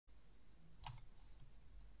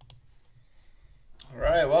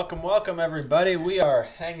right, welcome everybody. We are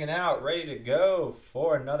hanging out, ready to go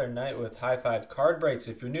for another night with High Five Card Breaks.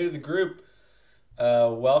 If you're new to the group,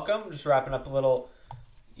 welcome. Just wrapping up a little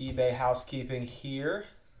eBay housekeeping here.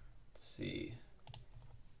 Let's see.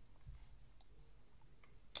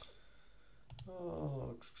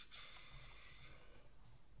 Oh.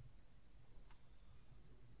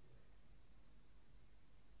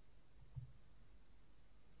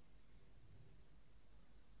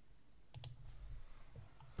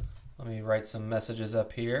 Let me write some messages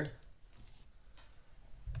up here.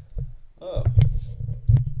 Oh.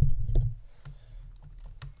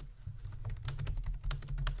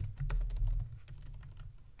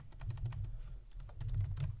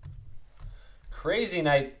 Crazy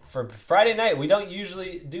night for Friday night. We don't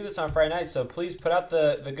usually do this on Friday night, so please put out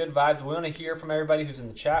the good vibes. We want to hear from everybody who's in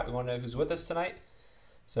the chat. We want to know who's with us tonight.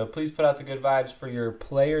 So please put out the good vibes for your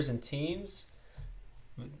players and teams.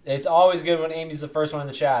 It's always good when Amy's the first one in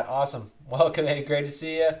the chat. Awesome. Welcome, Amy. Great to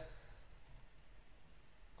see you.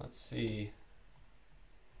 Let's see.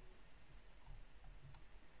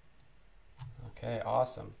 Okay,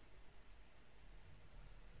 awesome.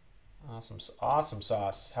 Awesome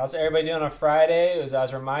sauce. How's everybody doing on Friday? As I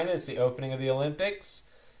was reminded, it's the opening of the Olympics.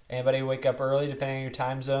 Anybody wake up early, depending on your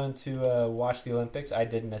time zone, to watch the Olympics? I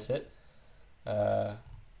did miss it.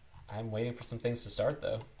 I'm waiting for some things to start,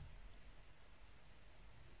 though.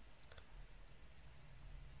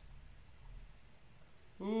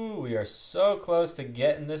 Ooh, we are so close to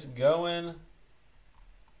getting this going.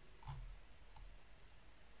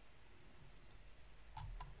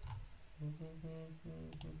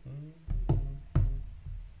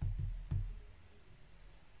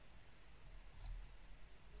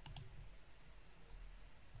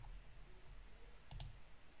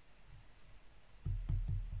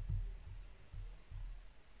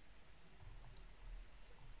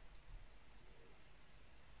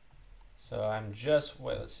 So I'm just,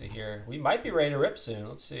 wait, let's see here. We might be ready to rip soon.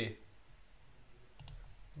 Let's see.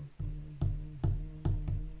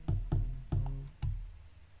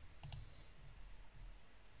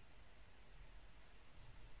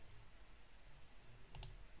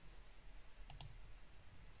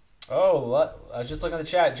 Oh, I was just looking at the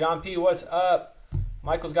chat. John P, what's up?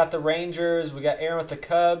 Michael's got the Rangers. We got Aaron with the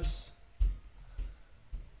Cubs.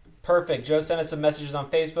 Perfect. Joe sent us some messages on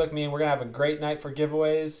Facebook, meaning we're going to have a great night for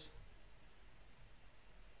giveaways.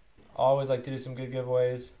 Always like to do some good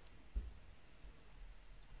giveaways.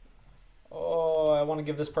 Oh, I want to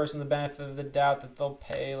give this person the benefit of the doubt that they'll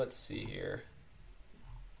pay. Let's see here.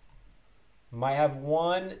 Might have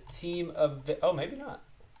one team of... Oh, maybe not.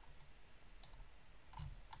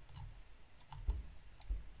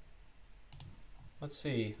 Let's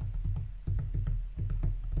see.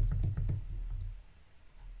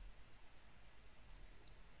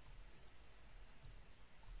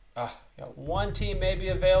 Got one team maybe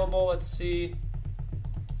available. Let's see.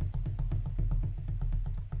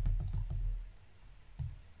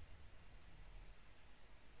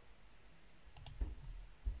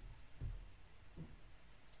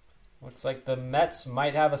 Looks like the Mets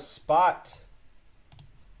might have a spot.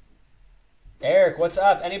 Eric, what's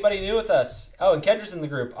up? Anybody new with us? Oh, and Kendra's in the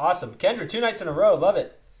group. Awesome. Kendra, 2 nights in a row. Love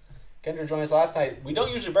it. Kendra joined us last night. We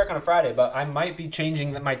don't usually break on a Friday, but I might be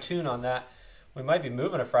changing my tune on that. We might be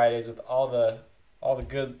moving to Fridays with all the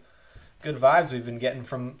good vibes we've been getting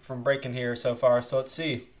from breaking here so far. So let's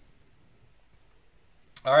see.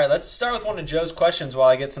 All right, let's start with one of Joe's questions while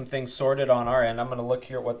I get some things sorted on our end. I'm going to look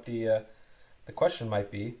here at what the question might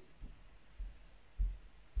be.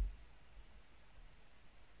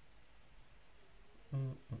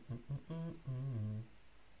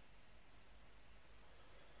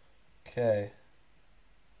 Okay.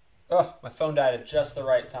 Oh, my phone died at just the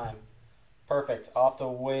right time. Perfect. I'll have to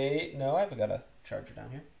wait. No, I've got a charger down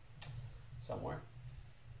here somewhere.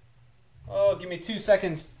 Oh, give me 2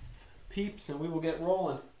 seconds, peeps, and we will get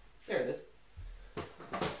rolling. There it is.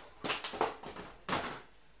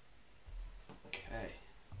 Okay.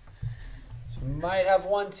 So we might have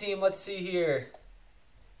one team. Let's see here.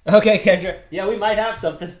 Okay, Kendra. Yeah, we might have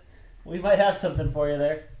something. We might have something for you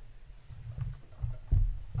there.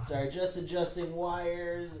 Sorry, just adjusting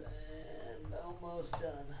wires and almost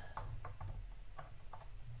done.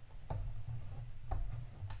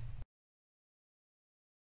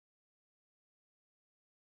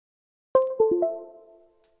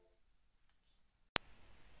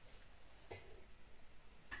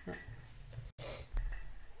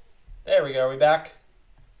 There we go. Are we back?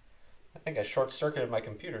 I think I short-circuited my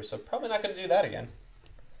computer, so probably not going to do that again.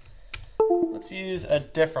 Let's use a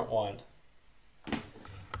different one.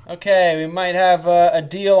 Okay, we might have a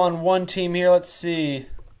deal on one team here. Let's see.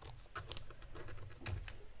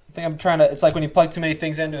 I think I'm trying to, it's like when you plug too many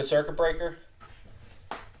things into a circuit breaker,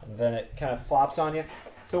 and then it kind of flops on you.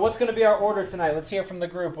 So what's going to be our order tonight? Let's hear from the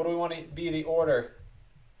group. What do we want to be the order?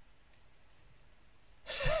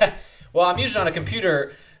 Well, I'm usually on a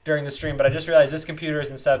computer during the stream, but I just realized this computer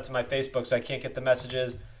isn't set up to my Facebook, so I can't get the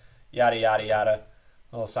messages. Yada, yada, yada.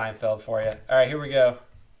 A little Seinfeld for you. All right, here we go.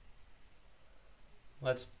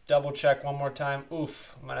 Let's double check one more time.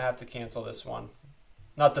 Oof, I'm going to have to cancel this one.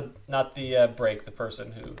 Not the break, the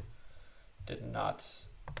person who did not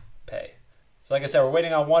pay. So like I said, we're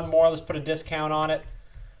waiting on one more. Let's put a discount on it.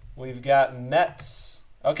 We've got Mets.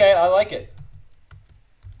 Okay, I like it.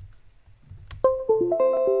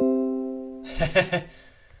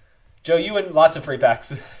 Joe, you win lots of free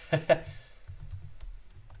packs.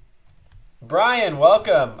 Brian,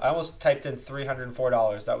 welcome. I almost typed in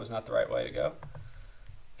 $304. That was not the right way to go.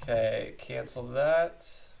 Okay, cancel that.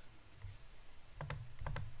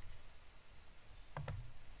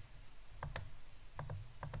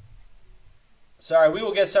 Sorry, we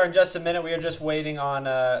will get started in just a minute. We are just waiting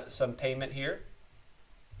on some payment here.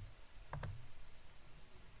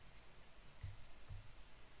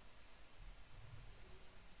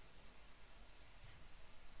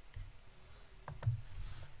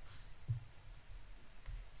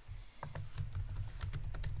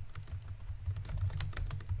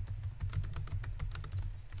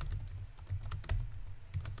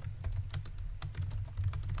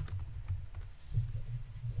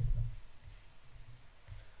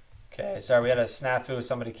 Okay, sorry, we had a snafu with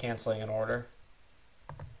somebody canceling an order.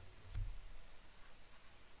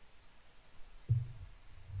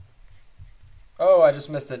 Oh, I just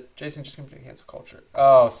missed it. Jason just completed cancel culture.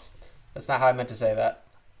 Oh, that's not how I meant to say that.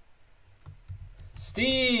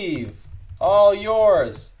 Steve, all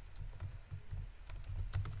yours.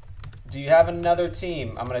 Do you have another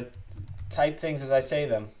team? I'm going to type things as I say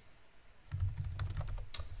them.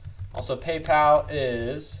 Also, PayPal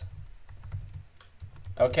is...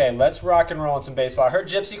 Okay, let's rock and roll in some baseball. I heard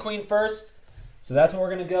Gypsy Queen first, so that's what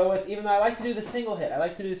we're going to go with. Even though I like to do the single hit. I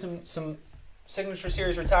like to do some Signature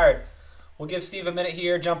Series retired. We'll give Steve a minute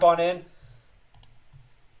here. Jump on in.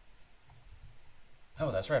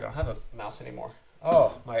 Oh, that's right. I don't have a mouse anymore.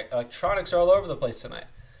 Oh, my electronics are all over the place tonight.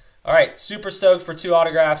 All right, super stoked for 2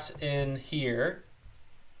 autographs in here.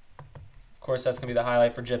 Of course, that's going to be the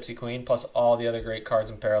highlight for Gypsy Queen, plus all the other great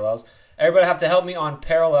cards and parallels. Everybody have to help me on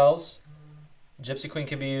parallels. Gypsy Queen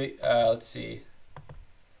can be, let's see.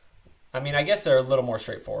 I mean, I guess they're a little more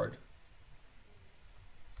straightforward.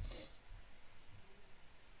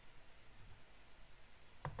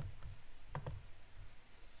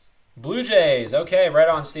 Blue Jays. Okay, right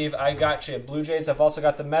on, Steve. I got you. Blue Jays. I've also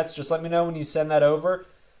got the Mets. Just let me know when you send that over,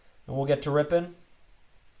 and we'll get to ripping.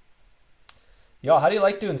 Y'all, how do you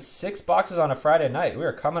like doing 6 boxes on a Friday night? We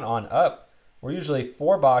are coming on up. We're usually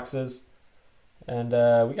 4 boxes. And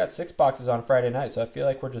we got 6 boxes on Friday night, so I feel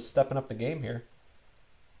like we're just stepping up the game here.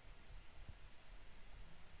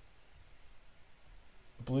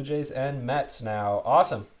 Blue Jays and Mets now.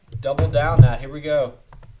 Awesome. Double down that. Here we go.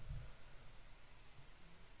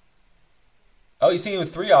 Oh, you see me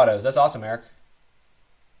with 3 autos. That's awesome, Eric.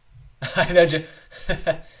 I know.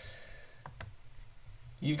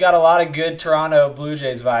 You've got a lot of good Toronto Blue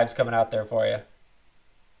Jays vibes coming out there for you.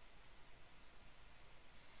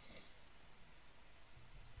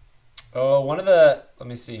 Oh, one of the, let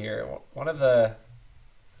me see here. One of the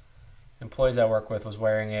employees I work with was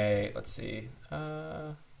wearing a, let's see,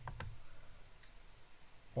 what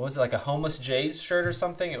was it, like a homeless Jays shirt or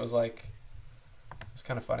something? It was like, it was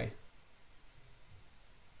kind of funny.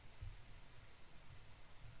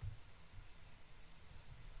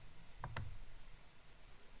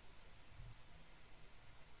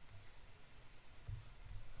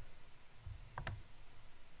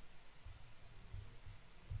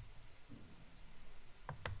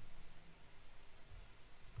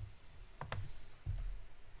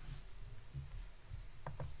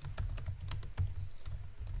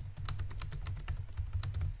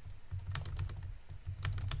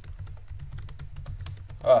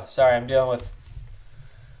 Oh, sorry, I'm dealing with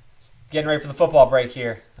getting ready for the football break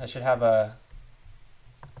here. I should have our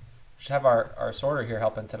sorter here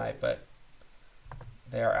helping tonight, but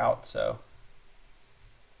they are out, so.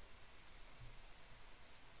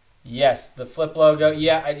 Yes, the flip logo.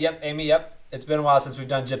 Yeah, yep, Amy, yep. It's been a while since we've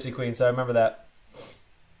done Gypsy Queen, so I remember that.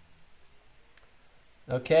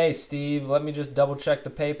 Okay, Steve, let me just double check the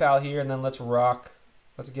PayPal here, and then let's rock.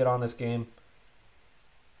 Let's get on this game.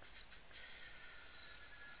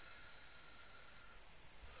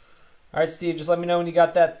 All right, Steve, just let me know when you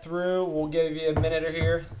got that through. We'll give you a minute or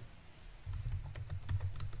here.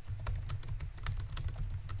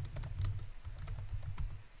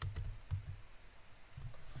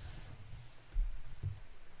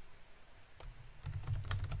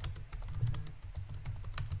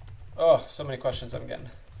 Oh, so many questions I'm getting.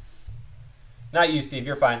 Not you, Steve.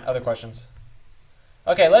 You're fine. Other questions.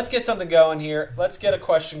 Okay, let's get something going here. Let's get a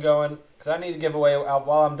question going because I need to give away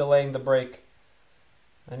while I'm delaying the break.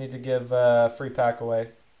 I need to give a free pack away.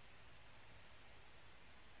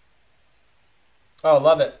 Oh,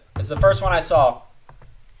 love it. It's the first one I saw.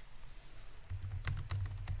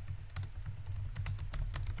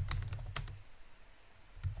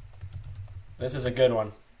 This is a good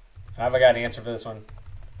one. Have I got an answer for this one?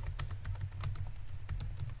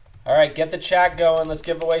 All right, get the chat going. Let's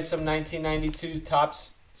give away some 1992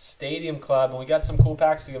 Topps Stadium Club. And we got some cool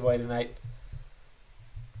packs to give away tonight.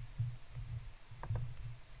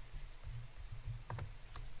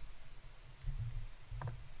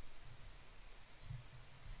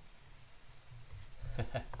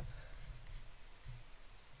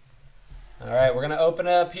 All right, we're going to open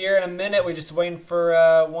it up here in a minute. We're just waiting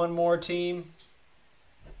for one more team.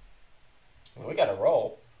 We got to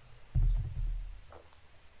roll.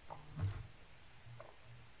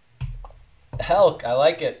 Elk, I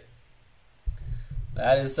like it.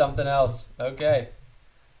 That is something else. Okay.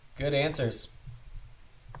 Good answers.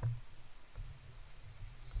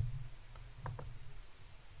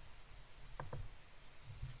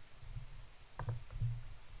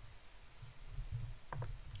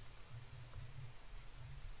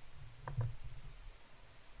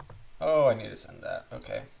 Oh, I need to send that.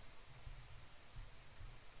 Okay.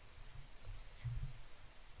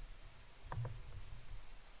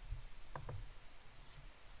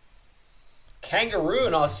 Kangaroo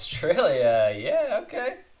in Australia. Yeah,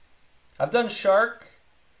 okay. I've done shark.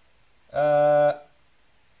 That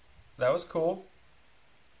was cool.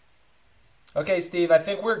 Okay, Steve, I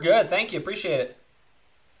think we're good. Thank you. Appreciate it.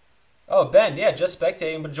 Oh, Ben, yeah, just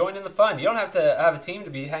spectating, but joining the fun. You don't have to have a team to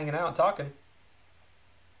be hanging out and talking.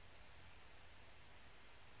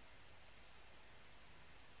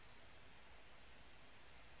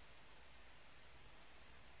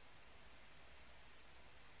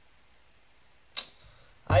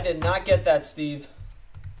 I did not get that, Steve.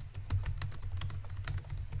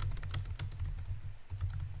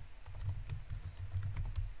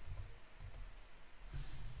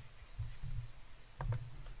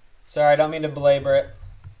 Sorry, I don't mean to belabor it.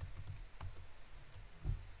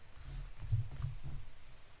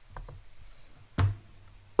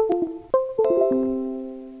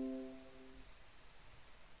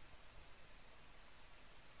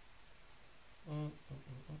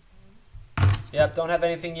 Yep, don't have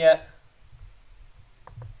anything yet.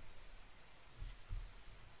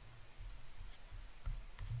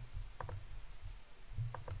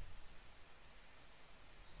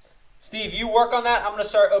 Steve, you work on that. I'm going to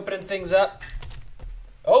start opening things up.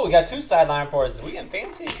 Oh, we got 2 sideline reports. We getting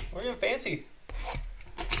fancy. We're getting fancy.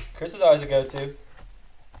 Chris is always a go-to.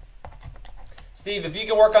 Steve, if you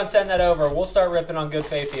can work on sending that over, we'll start ripping on good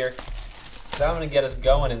faith here. So I'm going to get us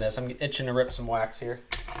going in this. I'm itching to rip some wax here.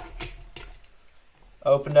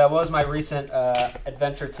 Opened up. What was my recent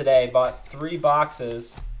adventure today? Bought 3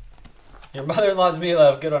 boxes. Your mother-in-law's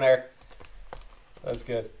Milo. Good one, Eric. That's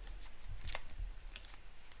good.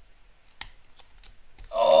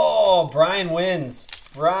 Oh, Brian wins.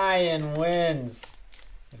 Brian wins.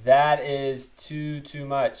 That is too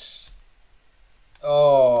much.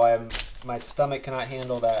 Oh, my stomach cannot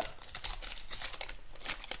handle that.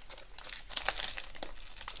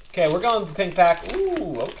 Okay, we're going with the pink pack.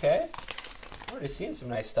 Ooh, okay. Already seeing some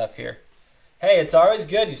nice stuff here. Hey, it's always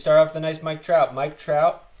good. You start off with a nice Mike Trout. Mike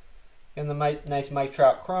Trout and the nice Mike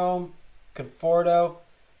Trout Chrome. Conforto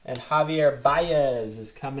and Javier Baez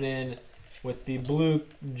is coming in with the blue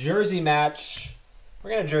jersey match.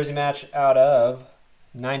 We're going to jersey match out of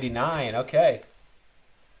 99. Okay.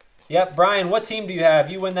 Yep, Brian, what team do you have?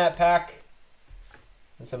 You win that pack.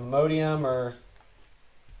 It's a Modium or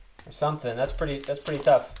something. That's pretty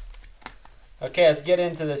tough. Okay, let's get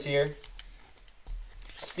into this here.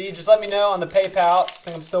 Steve, just let me know on the PayPal. I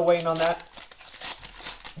think I'm still waiting on that.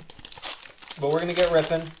 But we're going to get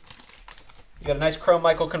ripping. We got a nice Chrome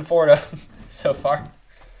Michael Conforto so far.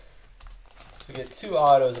 We get 2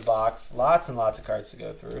 autos a box. Lots and lots of cards to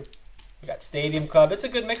go through. We got Stadium Club. It's a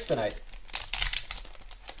good mix tonight.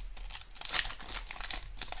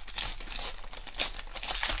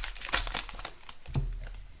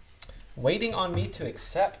 Waiting on me to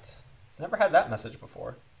accept. Never had that message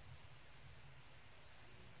before.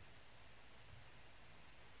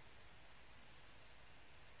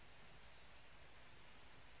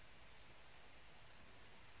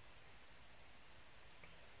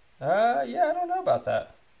 Yeah, I don't know about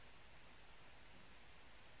that.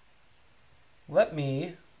 Let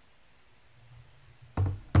me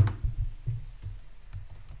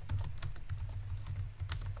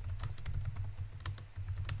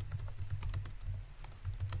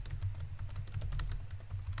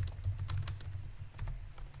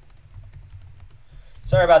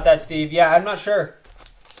Sorry about that, Steve. Yeah, I'm not sure.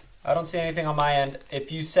 I don't see anything on my end.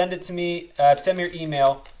 If you send it to me, send me your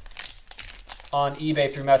email on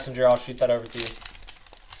eBay through Messenger, I'll shoot that over to you.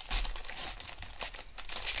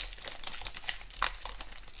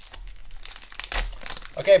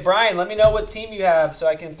 Okay, Brian, let me know what team you have so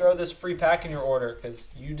I can throw this free pack in your order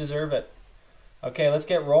because you deserve it. Okay, let's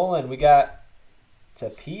get rolling. We got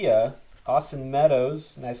Tapia, Austin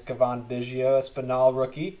Meadows, nice Cavan Biggio, Espinal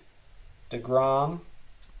rookie, DeGrom,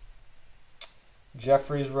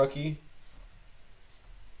 Jeffries rookie.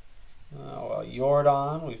 Well,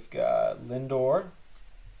 Jordan, we've got Lindor,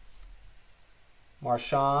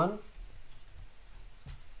 Marchand.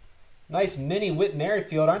 Nice mini Whit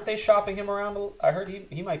Merrifield. Aren't they shopping him around? I heard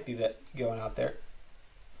he might be going out there.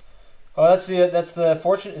 Oh, that's the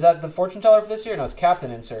fortune. Is that the fortune teller for this year? No, it's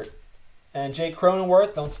captain insert. And Jake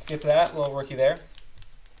Cronenworth. Don't skip that little rookie there.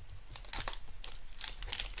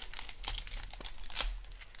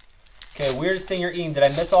 Okay, weirdest thing you're eating. Did I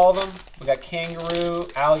miss all of them? We got kangaroo,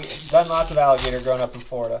 alligator. Done lots of alligator growing up in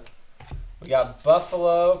Florida. We got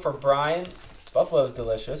buffalo for Brian. Buffalo's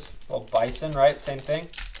delicious. A little bison, right? Same thing.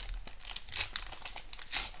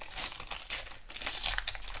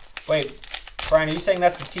 Wait, Brian, are you saying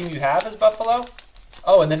that's the team you have as Buffalo?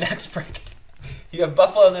 Oh, in the next break. You have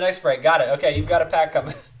Buffalo in the next break. Got it. Okay, you've got a pack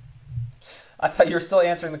coming. I thought you were still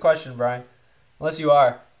answering the question, Brian. Unless you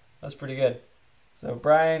are. That's pretty good. So,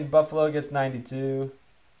 Brian, Buffalo gets 92.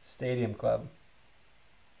 Stadium Club.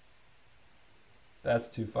 That's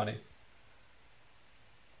too funny.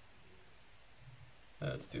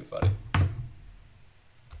 That's too funny.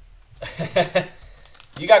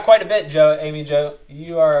 You got quite a bit, Joe, Amy Joe.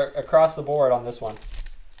 You are across the board on this one.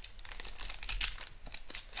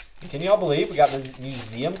 And can you all believe we got the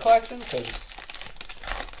museum collection? Because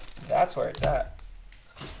that's where it's at.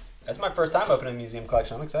 That's my first time opening a museum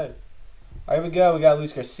collection. I'm excited. All right, here we go. We got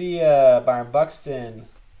Luis Garcia, Byron Buxton,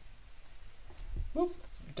 whoop,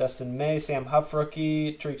 Dustin May, Sam Huff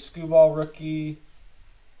rookie, Tariq Skubal rookie.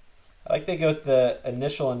 I like they go with the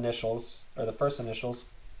initials, or the first initials.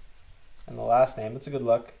 And the last name. It's a good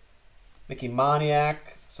look. Mickey Moniak.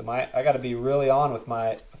 So I got to be really on with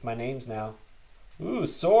my names now. Ooh,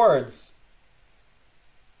 swords.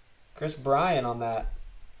 Chris Bryan on that.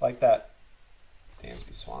 Like that.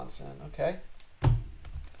 Dansby Swanson. Okay.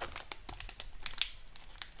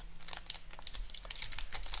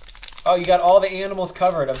 Oh, you got all the animals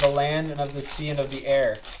covered of the land and of the sea and of the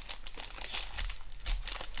air.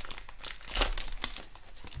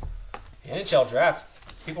 NHL draft.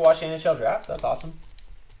 People watch the NHL draft. That's awesome.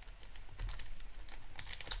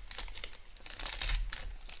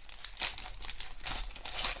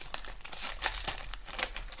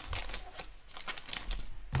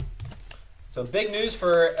 So big news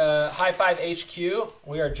for High Five HQ.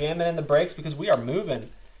 We are jamming in the breaks because we are moving.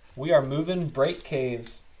 We are moving Break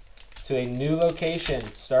Caves to a new location.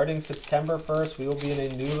 Starting September 1st, we will be in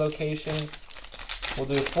a new location. We'll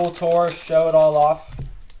do a full tour, show it all off.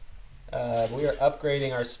 We are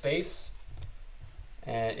upgrading our space,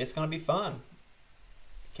 and it's going to be fun.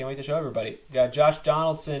 Can't wait to show everybody. We got Josh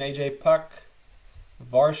Donaldson, AJ Puck,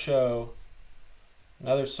 Varsho,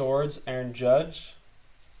 another Swords, Aaron Judge,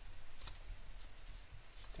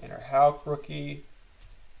 Tanner Houck rookie,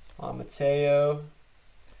 Juan Mateo,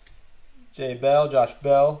 Jay Bell, Josh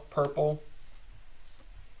Bell, purple,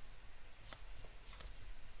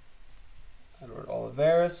 Edward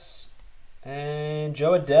Oliveris, and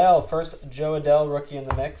Joe Adell. First Joe Adell rookie in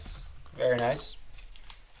the mix. Very nice.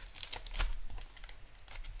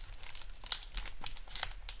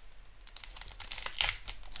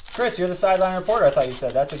 Chris, you're the sideline reporter, I thought you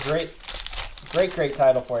said. That's a great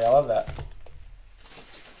title for you. I love that.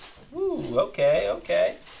 Ooh, okay,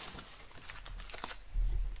 okay.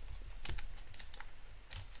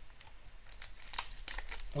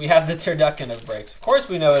 We have the turducken of breaks. Of course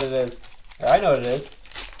we know what it is. Or I know what it is.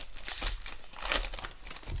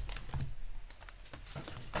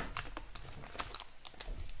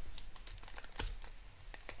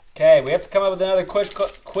 Okay, we have to come up with another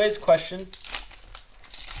quiz question.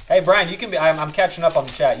 Hey, Brian, you can be. I'm catching up on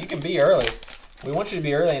the chat. You can be early. We want you to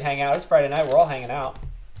be early and hang out. It's Friday night. We're all hanging out.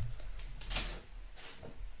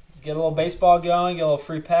 Get a little baseball going. Get a little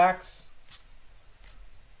free packs.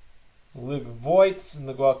 Luke Voigt,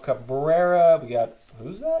 Miguel Cabrera. We got,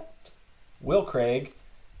 who's that? Will Craig.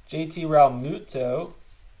 JT Realmuto.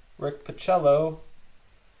 Rick Pacello.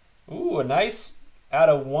 Ooh, a nice out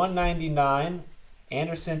of 199.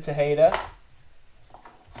 Anderson Tejeda.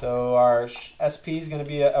 So our SP is going to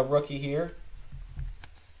be a rookie here.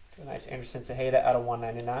 A nice Anderson Tejeda out of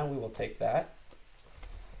 199. We will take that.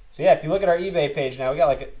 So yeah, if you look at our eBay page now, we got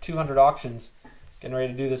like 200 auctions. Getting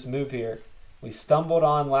ready to do this move here. We stumbled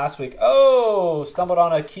on last week. Oh, stumbled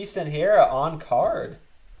on a Keeson Hera on card.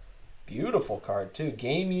 Beautiful card, too.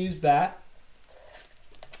 Game used bat.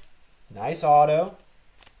 Nice auto.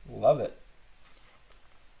 Love it.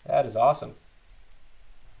 That is awesome.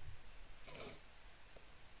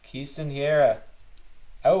 Keeson Hera.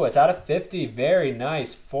 Oh, it's out of 50. Very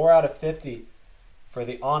nice. 4 out of 50 for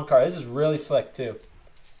the on card. This is really slick, too,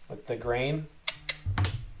 with the grain.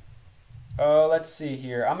 Oh, let's see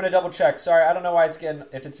here. I'm going to double check. Sorry, I don't know why it's getting...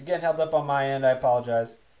 If it's getting held up on my end, I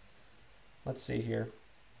apologize. Let's see here.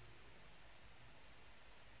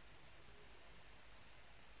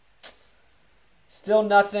 Still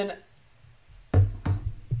nothing.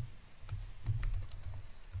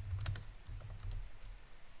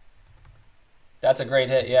 That's a great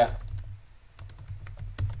hit, yeah.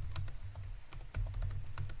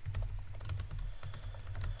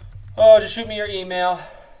 Oh, just shoot me your email.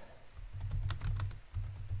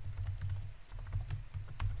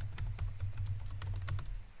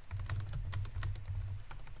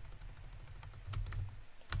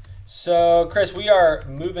 So, Chris, we are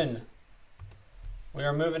moving. We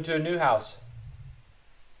are moving to a new house.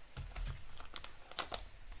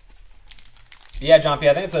 Yeah, John P.,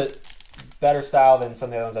 I think it's a better style than some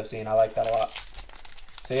of the other ones I've seen. I like that a lot.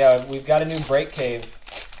 So, yeah, we've got a new break cave.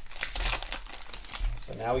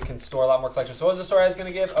 So now we can store a lot more collections. So what was the story I was going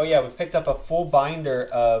to give? Oh, yeah, we picked up a full binder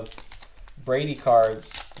of Brady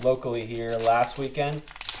cards locally here last weekend.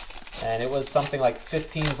 And it was something like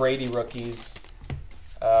 15 Brady rookies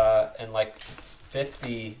and like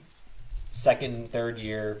 50 second and third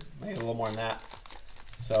year, maybe a little more than that.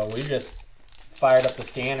 So we just fired up the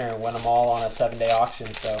scanner and went them all on a 7-day auction.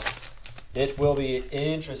 So it will be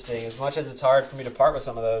interesting, as much as it's hard for me to part with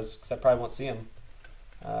some of those because I probably won't see them.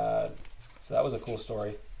 So that was a cool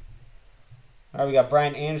story. All right, we got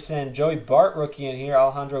Brian Anderson, Joey Bart rookie in here,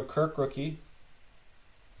 Alejandro Kirk rookie.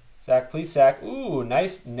 Zach Plesac, ooh,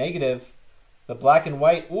 nice negative. The black and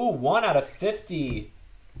white, ooh, 1 out of 50.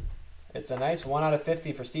 It's a nice 1 out of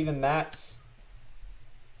 50 for Steven Matz.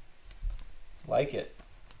 Like it.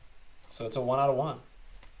 So it's a 1 out of 1.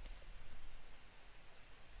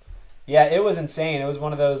 Yeah, it was insane. It was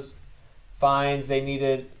one of those finds. They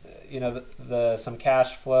needed, you know, some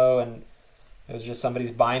cash flow, and it was just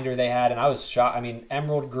somebody's binder they had, and I was shocked. I mean,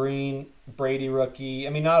 emerald green Brady rookie. I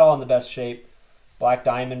mean, not all in the best shape. Black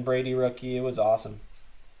diamond Brady rookie. It was awesome.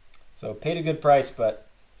 So paid a good price, but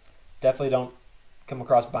definitely don't come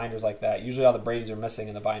across binders like that. Usually all the Bradys are missing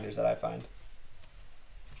in the binders that I find.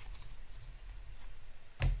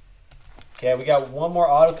 Okay, we got one more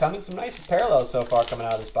auto coming. Some nice parallels so far coming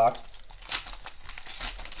out of this box.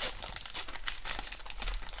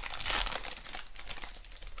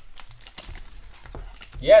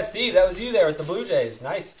 Yeah, Steve, that was you there with the Blue Jays.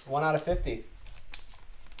 Nice. 1 out of 50.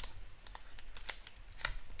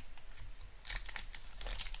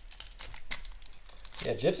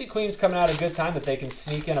 Yeah, Gypsy Queen's coming out at a good time that they can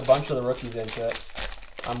sneak in a bunch of the rookies into it.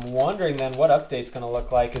 I'm wondering then what update's going to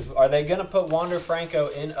look like. Are they going to put Wander Franco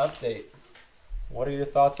in update? What are your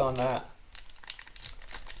thoughts on that?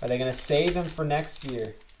 Are they going to save him for next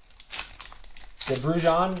year? Did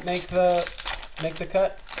Brujan make the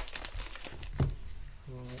cut?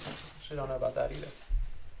 Actually don't know about that either.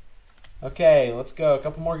 Okay, let's go. A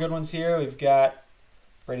couple more good ones here. We've got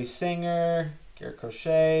Brady Singer, Garrett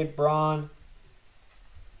Crochet, Braun.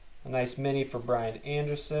 A nice mini for Brian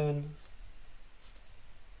Anderson.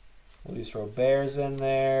 Luis Robert's in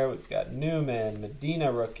there. We've got Newman,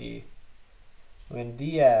 Medina rookie. Win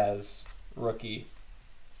Diaz rookie.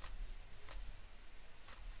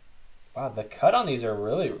 Wow, the cut on these are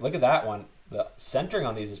really, look at that one. The centering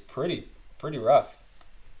on these is pretty rough.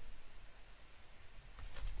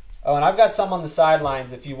 Oh, and I've got some on the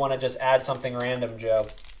sidelines if you want to just add something random, Joe.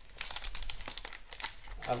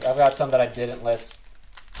 I've got some that I didn't list.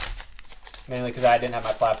 Mainly because I didn't have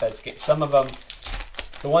my flatbed scanner. Some of them,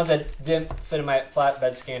 the ones that didn't fit in my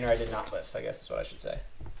flatbed scanner, I did not list, I guess is what I should say.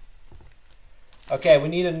 Okay, we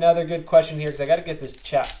need another good question here because I got to get this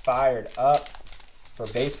chat fired up for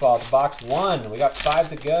baseball. It's box 1. We got 5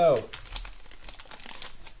 to go.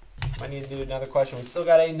 I need to do another question. We still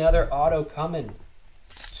got another auto coming.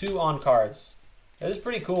 2 on cards. It is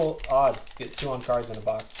pretty cool odds to get 2 on cards in a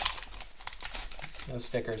box. No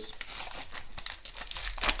stickers.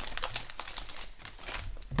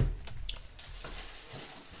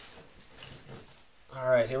 All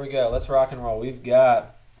right, here we go. Let's rock and roll. We've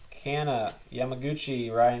got Kana,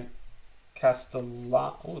 Yamaguchi, Ryan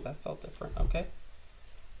Castellano. Oh, that felt different. Okay.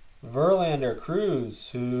 Verlander, Cruz,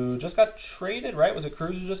 who just got traded, right? Was it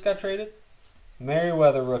Cruz who just got traded?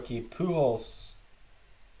 Merriweather rookie, Pujols.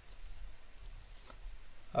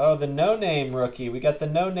 Oh, the no-name rookie. We got the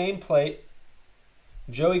no-name plate.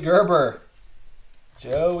 Joey Gerber.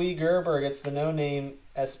 Joey Gerber gets the no-name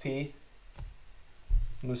SP.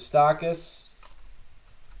 Moustakas.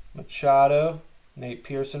 Machado. Nate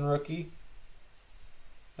Pearson rookie.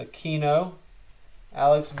 Aquino.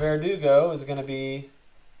 Alex Verdugo is going to be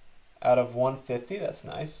out of 150. That's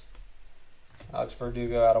nice. Alex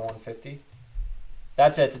Verdugo out of 150.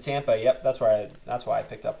 That's it to Tampa. Yep, that's why I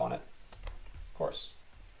picked up on it. Of course.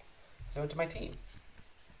 So I went to my team.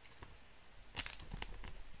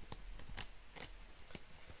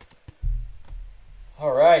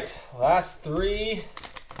 All right, last three.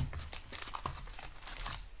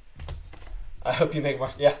 I hope you make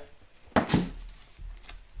more. Yeah.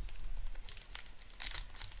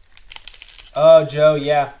 Oh, Joe,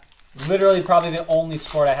 yeah. Literally probably the only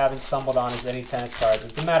sport I haven't stumbled on is any tennis cards.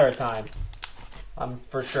 It's a matter of time. I'm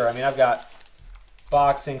for sure. I mean, I've got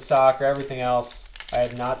boxing, soccer, everything else. I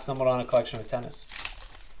have not stumbled on a collection of tennis.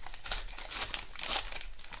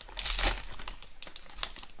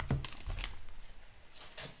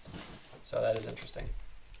 So that is interesting.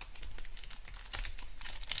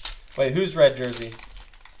 Wait, who's red jersey?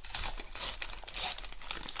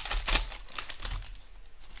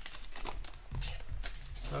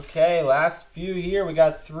 Okay, last few here. We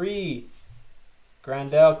got three.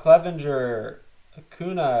 Grandel, Clevenger,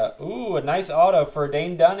 Acuna. Ooh, a nice auto for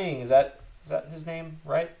Dane Dunning. Is that his name,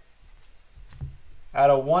 right? Out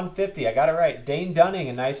of 150. I got it right. Dane Dunning,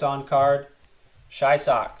 a nice on card. Shy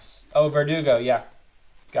Sox. Oh, Verdugo. Yeah.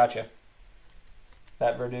 Gotcha.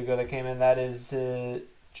 That Verdugo that came in, that is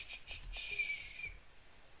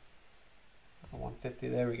 150.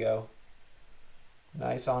 There we go.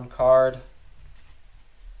 Nice on card.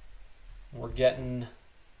 We're getting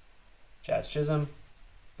Jazz Chisholm,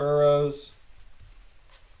 Burrows,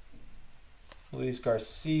 Luis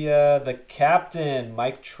Garcia, the captain,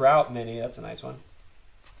 Mike Trout mini. That's a nice one.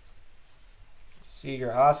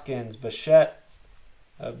 Seager, Hoskins, Bichette,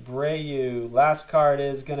 Abreu. Last card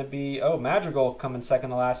is going to be, oh, Madrigal coming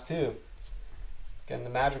second to last too. Getting the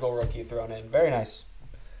Madrigal rookie thrown in. Very nice.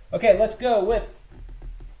 Okay, let's go with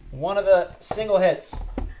one of the single hits.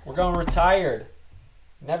 We're going retired.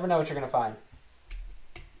 Never know what you're going to find.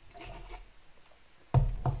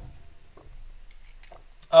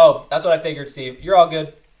 Oh, that's what I figured, Steve. You're all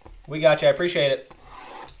good. We got you. I appreciate it.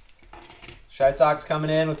 Shy Sox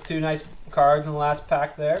coming in with two nice cards in the last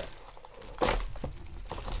pack there.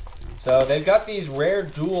 So they've got these rare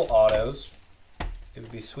dual autos. It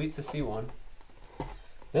would be sweet to see one.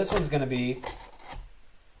 This one's going to be...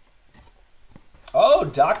 Oh,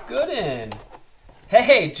 Doc Gooden.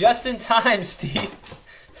 Hey, just in time, Steve.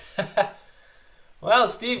 Well,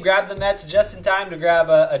 Steve grabbed the Mets just in time to grab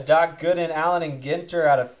a Doc Gooden, Allen, and Ginter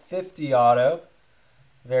out of 50 auto.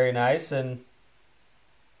 Very nice. And,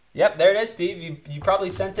 yep, there it is, Steve. You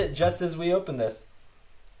probably sent it just as we opened this.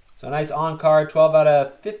 So, nice on-card, 12 out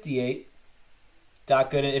of 58.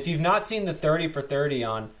 Doc Gooden. If you've not seen the 30 for 30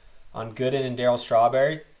 on Gooden and Darryl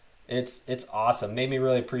Strawberry, it's awesome. Made me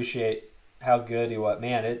really appreciate how good he was.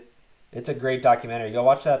 Man, it's a great documentary. Go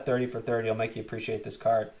watch that 30 for 30. It'll make you appreciate this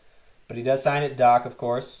card. But he does sign it, Doc, of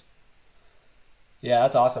course. Yeah,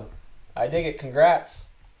 that's awesome. I dig it. Congrats.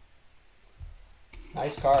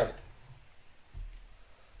 Nice card.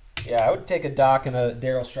 Yeah, I would take a Doc and a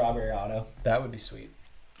Darryl Strawberry auto. That would be sweet.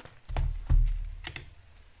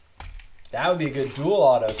 That would be a good dual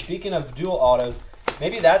auto. Speaking of dual autos,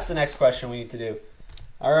 maybe that's the next question we need to do.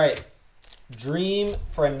 All right. Dream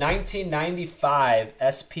for a 1995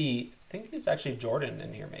 SP. I think it's actually Jordan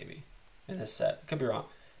in here maybe in this set. Could be wrong.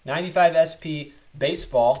 95 SP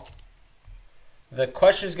baseball. The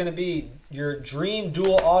question is going to be your dream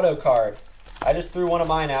dual auto card. I just threw one of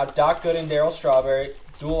mine out. Doc Gooden, Darryl Strawberry,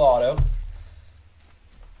 dual auto.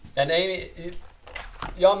 And Amy,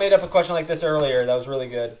 y'all made up a question like this earlier. That was really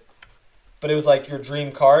good. But it was like your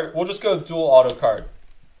dream card. We'll just go dual auto card.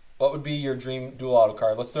 What would be your dream dual auto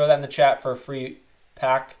card? Let's throw that in the chat for a free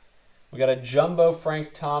pack. We got a jumbo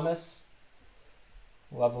Frank Thomas.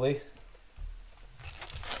 Lovely.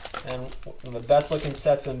 And one of the best looking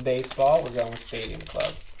sets in baseball, we're going with Stadium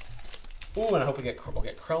Club. Ooh, and I hope we'll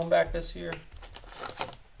get Chrome back this year.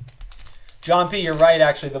 John P, you're right,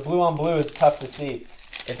 actually. The blue on blue is tough to see.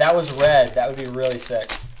 If that was red, that would be really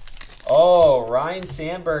sick. Oh, Ryan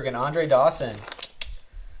Sandberg and Andre Dawson.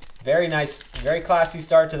 Very nice, very classy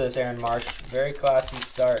start to this, Aaron Marsh. Very classy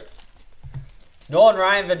start. Nolan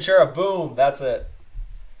Ryan Ventura, boom, that's it.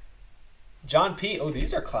 John P, oh,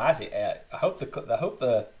 these are classy. I hope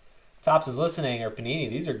the Tops is listening, or Panini.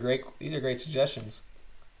 These are great suggestions.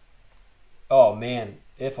 Oh man,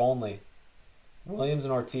 if only. Williams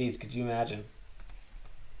and Ortiz, could you imagine?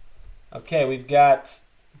 Okay, we've got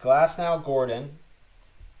Glasnow, Gordon,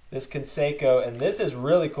 this Canseco, and this is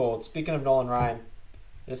really cool. Speaking of Nolan Ryan,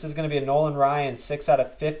 this is going to be a Nolan Ryan 6 out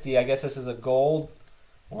of 50. I guess this is a gold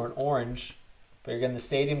or an orange, but you're getting the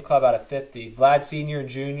Stadium Club out of 50. Vlad Sr. and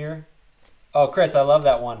Jr. Oh, Chris, I love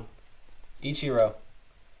that one. Ichiro.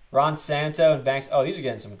 Ron Santo and Banks. Oh, these are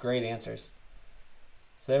getting some great answers.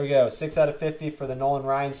 So there we go. 6 out of 50 for the Nolan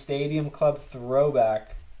Ryan Stadium Club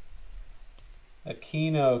throwback.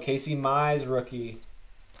 Aquino, Casey Mize rookie.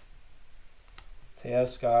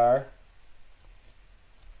 Teoscar.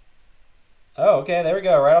 Oh, okay, there we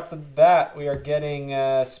go. Right off the bat, we are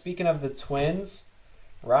getting, speaking of the Twins,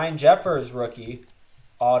 Ryan Jeffers rookie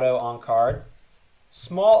auto on card.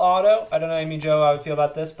 Small auto. I don't know, Amy Joe, how I would feel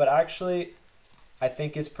about this, but actually, I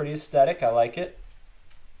think it's pretty aesthetic. I like it.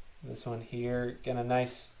 This one here, got a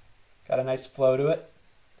nice flow to it.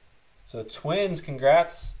 So Twins,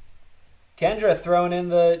 congrats. Kendra throwing in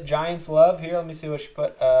the Giants love here. Let me see what she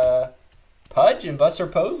put. Pudge and Buster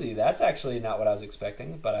Posey. That's actually not what I was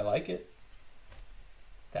expecting, but I like it.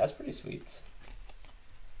 That's pretty sweet.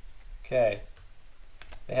 Okay.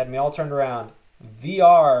 They had me all turned around.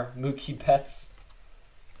 VR Mookie Betts.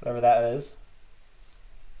 Whatever that is.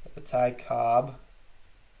 The Ty Cobb.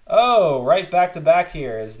 Oh, right back to back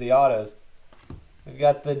here is the autos. We've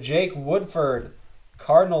got the Jake Woodford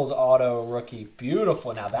Cardinals auto rookie.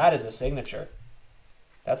 Beautiful. Now that is a signature.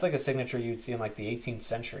 That's like a signature you'd see in like the 18th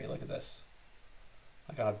century. Look at this.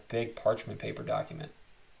 Like on a big parchment paper document.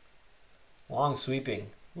 Long sweeping.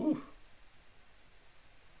 Woo.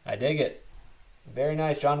 I dig it. Very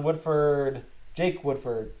nice. John Woodford. Jake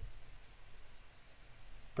Woodford.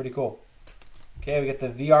 Pretty cool. Okay, we get the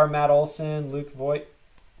VR Matt Olson, Luke Voigt.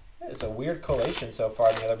 It's a weird collation so far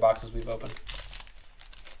in the other boxes we've opened.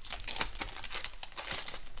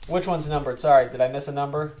 Which one's numbered? Sorry, did I miss a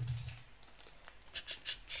number?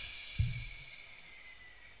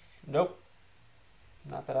 Nope.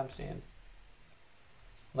 Not that I'm seeing.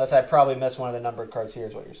 Unless I probably missed one of the numbered cards here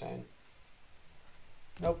is what you're saying.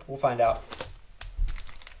 Nope, we'll find out.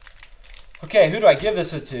 Okay, who do I give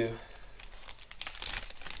this to?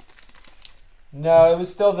 No, it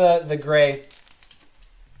was still the gray.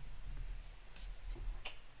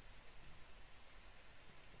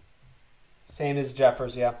 Same as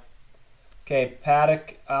Jeffers, yeah. Okay,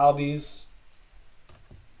 Paddock, Albies.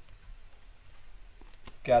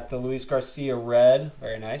 Got the Luis Garcia red.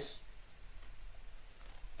 Very nice.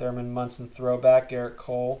 Thurman Munson throwback, Garrett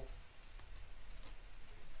Cole.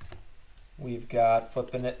 We've got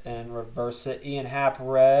flipping it and reverse it. Ian Happ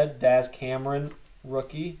red. Daz Cameron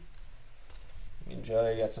rookie. And Joe,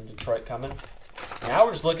 there you got some Detroit coming. Now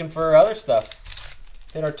we're just looking for other stuff.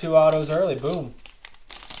 Hit our 2 autos early. Boom.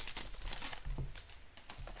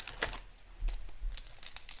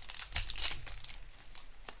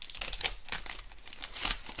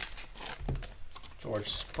 George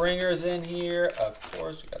Springer's in here. Of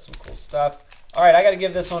course, we got some cool stuff. All right, I got to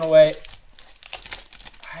give this one away.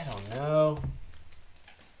 I don't know.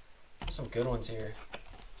 There's some good ones here.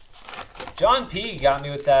 John P. got me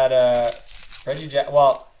with that Reggie Jackson.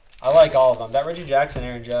 Well, I like all of them. That Reggie Jackson,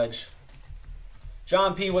 Aaron Judge.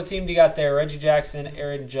 John P., what team do you got there? Reggie Jackson,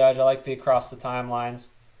 Aaron Judge. I like the across the timelines.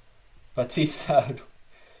 Batista.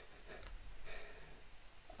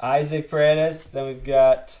 Isaac Paredes. Then we've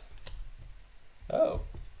got... Oh.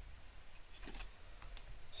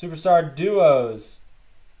 Superstar duos.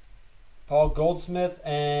 Paul Goldschmidt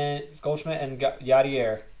and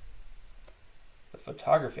Yadier. The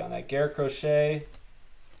photography on that. Garrett Crochet.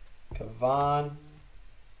 Kavan.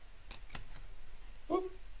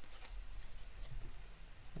 Whoop.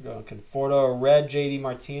 We're going Conforto. Red JD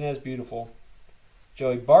Martinez. Beautiful.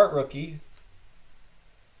 Joey Bart rookie.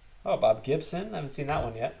 Oh, Bob Gibson. I haven't seen that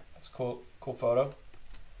one yet. That's cool. Cool photo.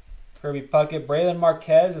 Kirby Puckett. Braylon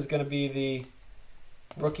Marquez is going to be the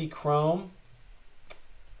rookie chrome.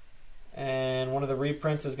 And one of the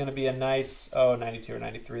reprints is going to be a nice, 92 or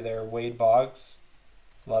 93 there. Wade Boggs.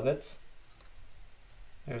 Love it.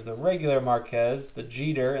 There's the regular Marquez, the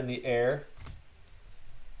Jeter, and the Air.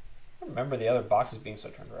 I remember the other boxes being so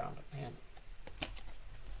turned around. Man.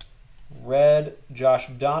 Red Josh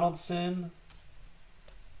Donaldson.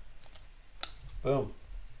 Boom.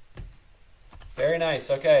 Very nice.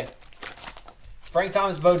 Okay. Frank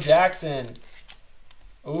Thomas, Bo Jackson.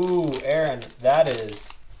 Ooh, Aaron, that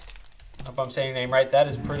is... I hope I'm saying your name right. That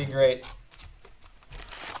is pretty great.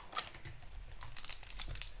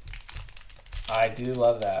 I do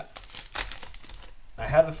love that. I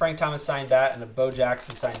have a Frank Thomas signed bat and a Bo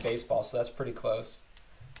Jackson signed baseball, so that's pretty close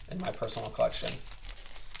in my personal collection.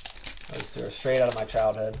 Those two are straight out of my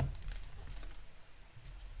childhood.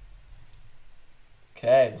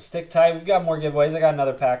 Okay, we'll stick tight. We've got more giveaways. I got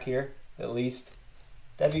another pack here, at least.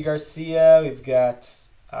 Debbie Garcia. We've got,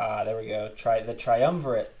 there we go, the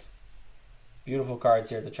Triumvirate. Beautiful cards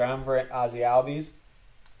here. The Triumvirate, Ozzy Albies.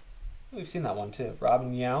 We've seen that one too.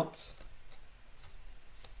 Robin Yount.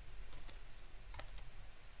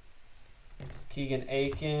 Keegan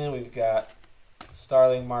Aiken. We've got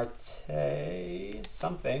Starling Marte.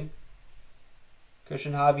 Something.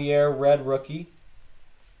 Christian Javier, red rookie.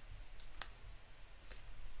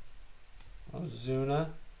 Ozuna.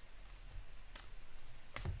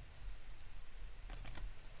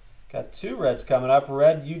 Got two reds coming up.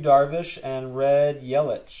 Red Yu Darvish and red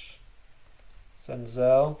Yelich.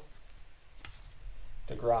 Senzel.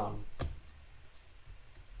 DeGrom.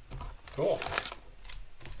 Cool.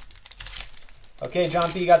 Okay,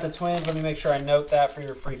 John P. got the Twins. Let me make sure I note that for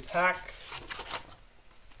your free pack.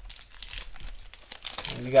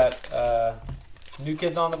 And we got new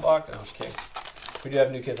kids on the block. No, I'm just kidding. We do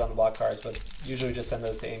have new kids on the block cards, but usually we just send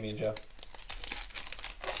those to Amy and Joe.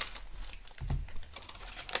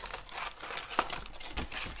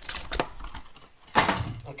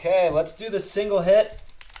 Okay, let's do the single hit,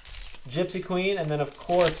 Gypsy Queen, and then of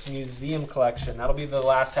course Museum Collection. That'll be the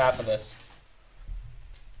last half of this.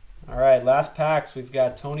 All right, last packs. We've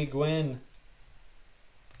got Tony Gwynn,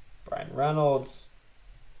 Brian Reynolds,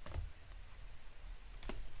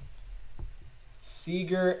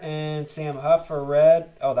 Seager, and Sam Huff for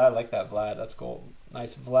red. Oh, I like that Vlad. That's cool.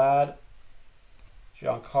 Nice Vlad.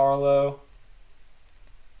 Giancarlo.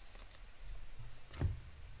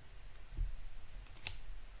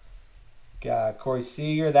 Got Corey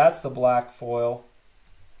Seager. That's the black foil.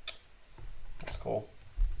 That's cool.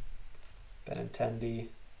 Benintendi.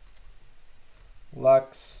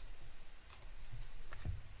 Lux.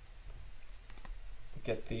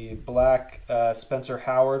 Get the black Spencer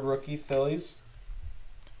Howard rookie Phillies.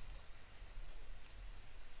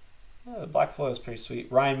 Oh, the black foil is pretty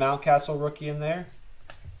sweet. Ryan Mountcastle rookie in there.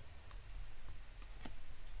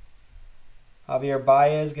 Javier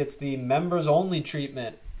Baez gets the members only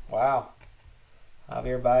treatment. Wow.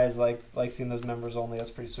 Javier Baez like seeing those members only. That's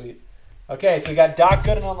pretty sweet. Okay, so we got Doc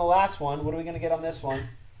Gooden on the last one. What are we going to get on this one?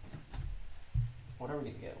 What are we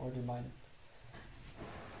going to get? Where did mine?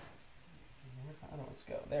 I don't know. Let's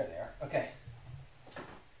go. There they are. Okay.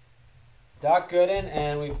 Doc Gooden,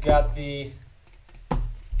 and we've got the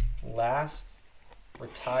last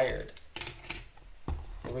retired.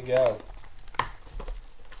 Here we go.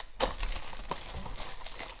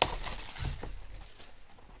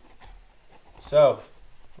 So,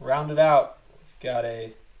 round it out. We've got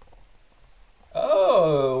a...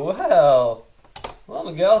 Oh, well,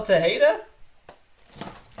 Miguel Tejeda?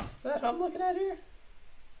 Is that what I'm looking at here?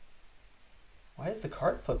 Why is the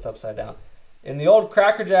card flipped upside down? In the old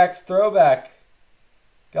Cracker Jacks throwback,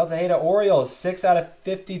 Miguel Tejeda Orioles, 6 out of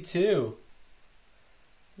 52.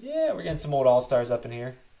 Yeah, we're getting some old All-Stars up in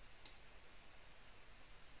here.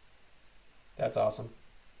 That's awesome.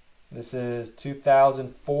 This is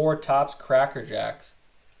 2004 Topps Cracker Jacks.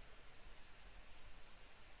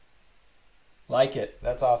 Like it.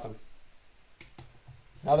 That's awesome.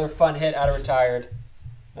 Another fun hit out of retired.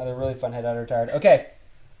 Another really fun hit out of retired. Okay,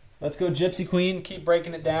 let's go Gypsy Queen. Keep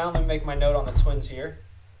breaking it down. Let me make my note on the Twins here.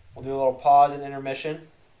 We'll do a little pause and intermission.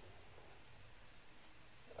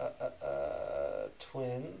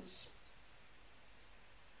 Twins.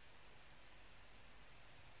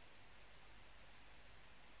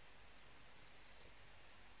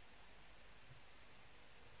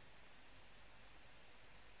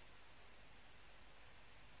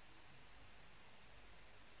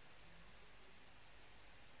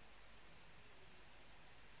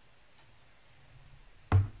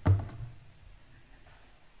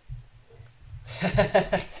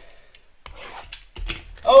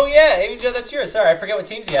 Oh yeah, Amy Joe, that's yours. Sorry, I forget what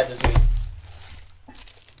teams you had this week.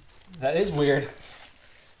 That is weird.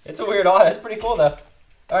 It's a weird auto. It's pretty cool though.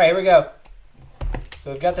 All right, here we go.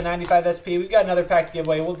 So we've got the 95 SP. We've got another pack to give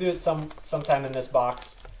away. We'll do it sometime in this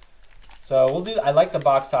box. So we'll do. I like the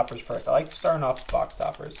box toppers first. I like starting off with box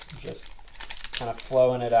toppers. Just kind of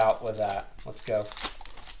flowing it out with that. Let's go.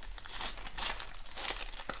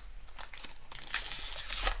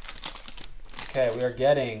 Okay, we are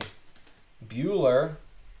getting Bueller,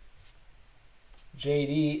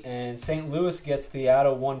 JD, and St. Louis gets the out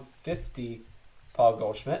of 150 Paul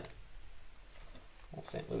Goldschmidt. Well,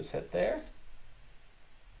 St. Louis hit there.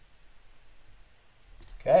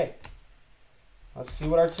 Okay. Let's see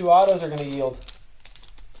what our two autos are going to yield.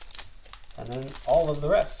 And then all of the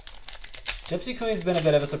rest. Gypsy Queen's been a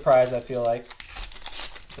bit of a surprise, I feel like.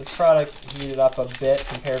 This product heated up a bit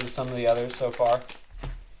compared to some of the others so far.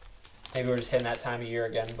 Maybe we're just hitting that time of year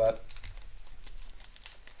again, but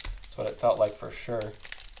That's what it felt like for sure.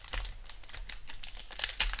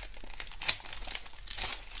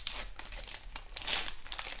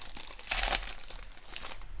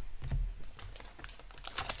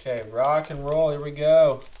 Okay, rock and roll. Here we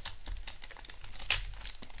go.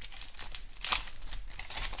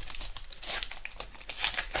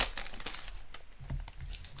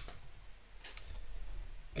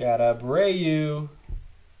 Got Abreu,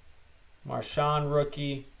 Marchand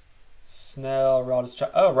rookie, Snell,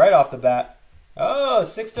 oh, right off the bat. Oh,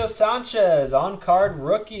 Sixto Sanchez, on-card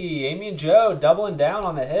rookie. Amy and Joe doubling down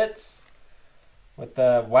on the hits. With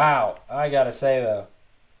the, wow, I got to say, though.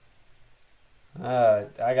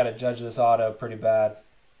 I got to judge this auto pretty bad.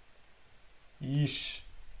 Yeesh.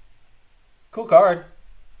 Cool card.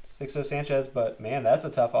 Sixto Sanchez, but, man, that's a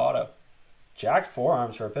tough auto. Jacked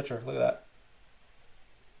forearms for a pitcher. Look at that.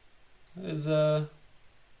 That is,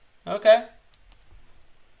 okay.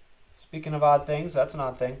 Speaking of odd things, that's an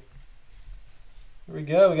odd thing. Here we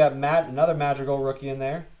go. We got another Madrigal rookie in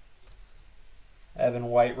there. Evan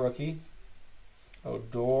White rookie.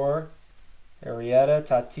 Odor. Arrieta.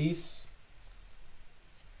 Tatis.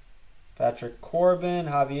 Patrick Corbin.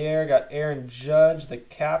 Javier. Got Aaron Judge, the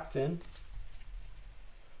captain.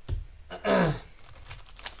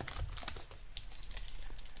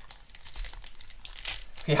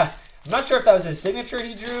 Yeah. I'm not sure if that was his signature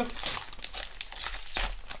he drew.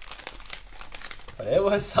 But it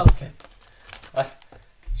was something.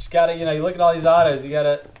 Just gotta, you know, you look at all these autos, you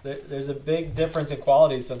gotta, there's a big difference in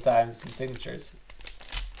quality sometimes in signatures.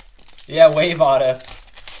 Yeah, wave auto.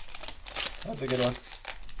 That's a good one.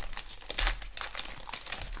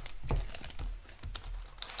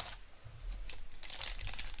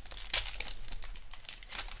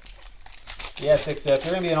 Yeah, Sixto, if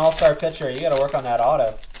you're gonna be an all-star pitcher, you gotta work on that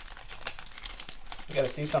auto. You gotta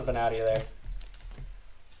see something out of you there.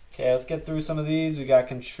 Okay, let's get through some of these. We got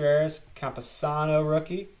Contreras, Campusano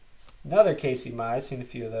rookie. Another Casey Mize, seen a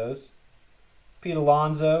few of those. Pete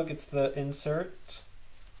Alonso gets the insert.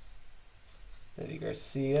 Eddie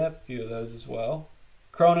Garcia, a few of those as well.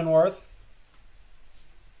 Cronenworth.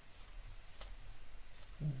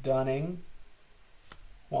 Dunning.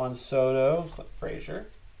 Juan Soto, Cliff Frazier.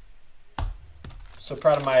 So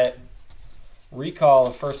proud of my recall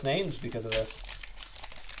of first names because of this.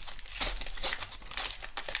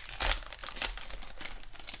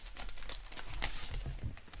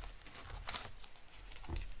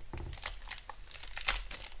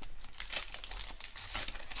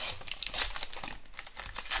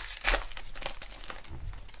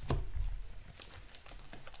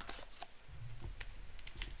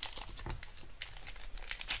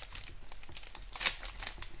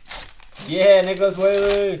 Yeah, Nicholas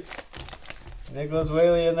Whaley. Nicholas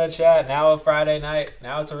Whaley in the chat. Now a Friday night.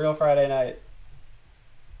 Now it's a real Friday night.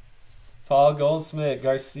 Paul Goldschmidt,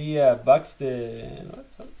 Garcia, Buxton.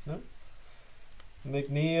 No.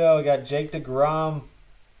 McNeil. We got Jake DeGrom.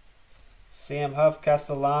 Sam Huff,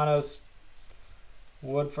 Castellanos.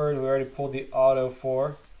 Woodford, we already pulled the auto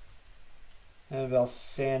for. Annabelle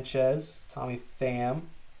Sanchez. Tommy Pham.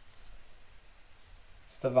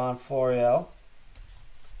 Stevan Florial.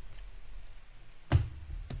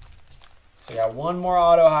 So we got one more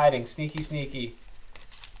auto hiding. Sneaky, sneaky.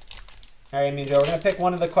 All right, Amy and Joe, we're going to pick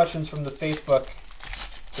one of the questions from the Facebook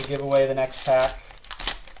to give away the next pack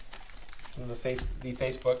from the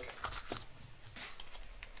Facebook.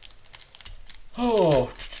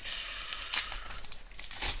 Oh.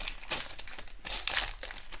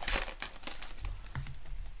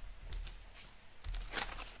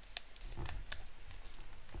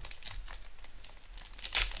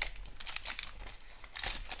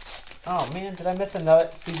 Oh man, did I miss another?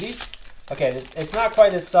 See these? Okay, it's not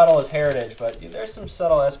quite as subtle as Heritage, but there's some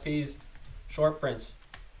subtle SPs, short prints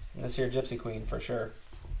in this here Gypsy Queen for sure.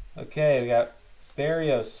 Okay, we got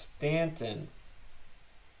Barrios, Stanton.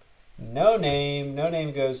 No name. No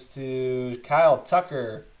name goes to Kyle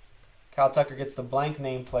Tucker. Kyle Tucker gets the blank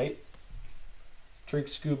nameplate. Trick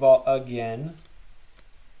Screwball again.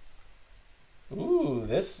 Ooh,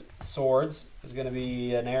 this Swords is going to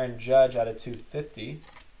be an Aaron Judge out of 250.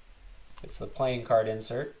 It's the playing card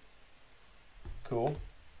insert. Cool.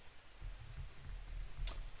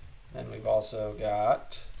 Then we've also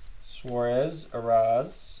got Suarez,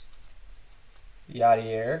 Araz,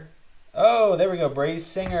 Yadier. Oh, there we go. Brady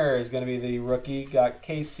Singer is going to be the rookie. Got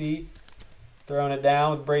KC throwing it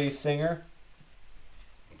down with Brady Singer.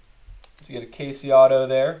 So you get a Casey auto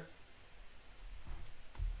there.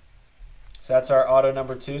 So that's our auto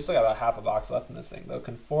number 2. Still got about half a box left in this thing, though.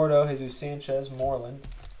 Conforto, Jesus Sanchez, Moreland.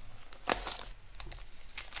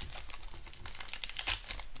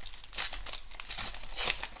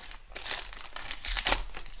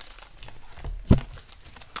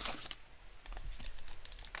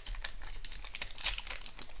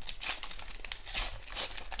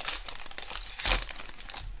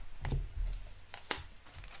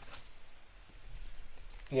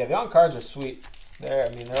 Yeah, the on-cards are sweet. I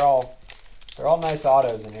mean, they're all nice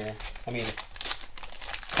autos in here. I mean,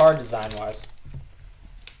 card design-wise.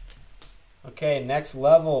 Okay, next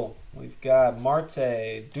level. We've got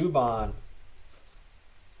Marte, Dubon,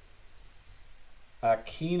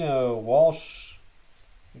 Aquino, Walsh,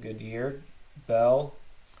 Goodyear, Bell,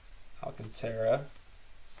 Alcantara,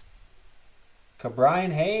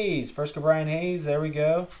 Cabrian Hayes. First Cabrian Hayes. There we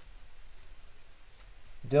go.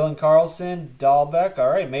 Dylan Carlson, Dahlbeck. All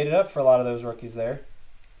right, made it up for a lot of those rookies there.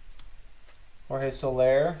 Jorge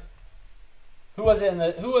Soler. Who was it in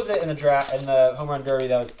the draft in the home run derby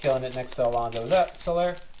that was killing it next to Alonso? Was that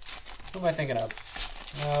Soler? Who am I thinking of?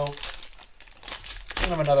 No.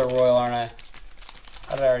 Thinking of another Royal, aren't I?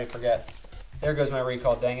 How did I already forget? There goes my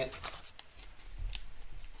recall, dang it.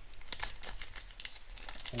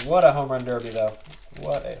 What a home run derby, though.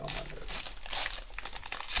 What a home run derby.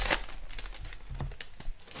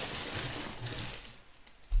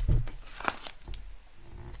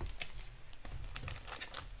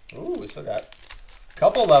 Ooh, we still got a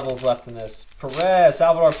couple levels left in this. Perez,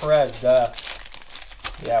 Salvador Perez, duh.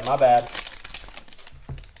 Yeah, my bad.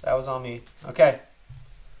 That was on me. Okay.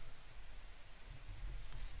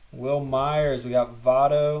 Will Myers, we got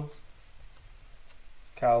Votto,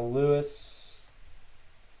 Kyle Lewis,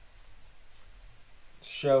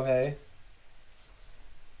 Shohei,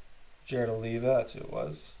 Jared Oliva, that's who it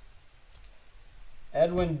was.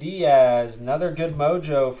 Edwin Diaz, another good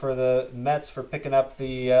mojo for the Mets for picking up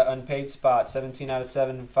the unpaid spot. 17 out of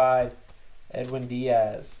 7.5. Edwin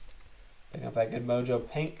Diaz. Picking up that good mojo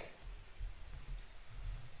pink.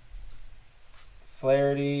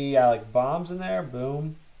 Flaherty, Alec Bombs in there.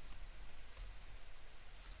 Boom.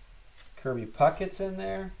 Kirby Puckett's in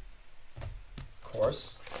there. Of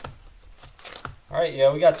course. All right,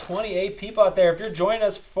 yeah, we got 28 people out there. If you're joining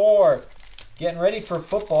us for getting ready for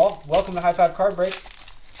football, welcome to High Five Card Breaks.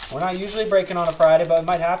 We're not usually breaking on a Friday, but we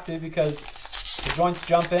might have to because the joints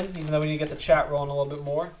jump in, even though we need to get the chat rolling a little bit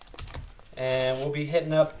more. And we'll be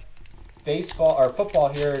hitting up baseball or football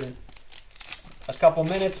here in a couple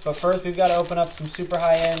minutes. But first, we've got to open up some super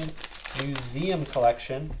high-end museum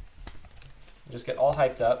collection. Just get all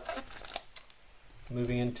hyped up.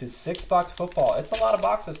 Moving into 6-box football. It's a lot of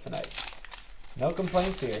boxes tonight. No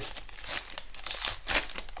complaints here.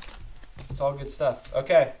 It's all good stuff.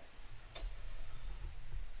 Okay.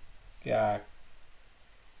 Got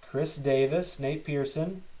Chris Davis, Nate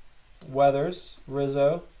Pearson, Weathers,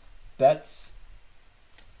 Rizzo, Betts,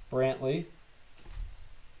 Brantley.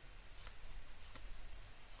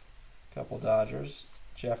 Couple Dodgers.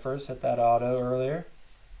 Jeffers hit that auto earlier.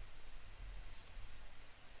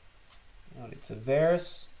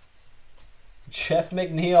 Tavares. Jeff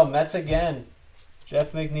McNeil, Mets again.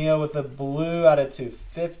 Jeff McNeil with the blue out of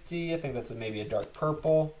 250. I think that's maybe a dark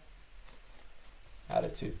purple. Out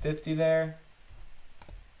of 250 there.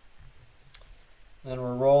 Then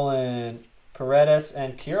we're rolling Paredes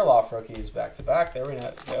and Kirilloff rookies back to back. There we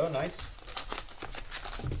go. Nice.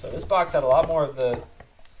 So this box had a lot more of the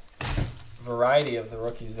variety of the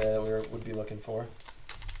rookies there that we would be looking for.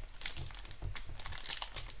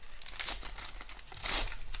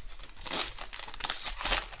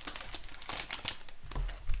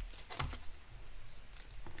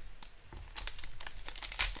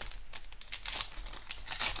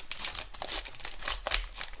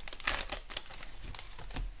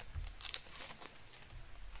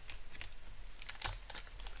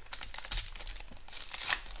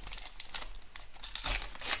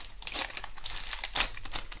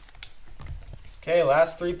 Okay,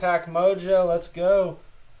 last 3-pack mojo. Let's go.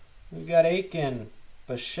 We've got Aiken,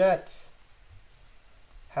 Bichette,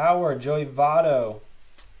 Howard, Joey Votto,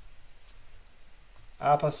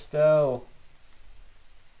 Apostel,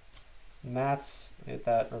 Mats, get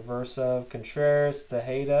that reverse of Contreras,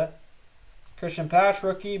 Tejeda, Christian Pash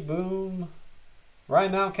rookie, boom.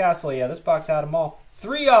 Ryan Mountcastle, yeah, this box had them all.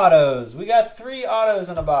 3 autos. We got 3 autos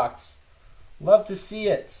in a box. Love to see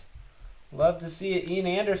it. Love to see it. Ian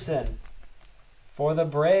Anderson. For the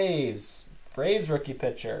Braves. Braves rookie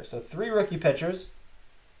pitcher. So 3 rookie pitchers.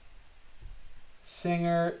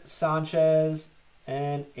 Singer, Sanchez,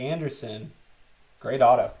 and Anderson. Great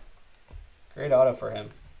auto. Great auto for him.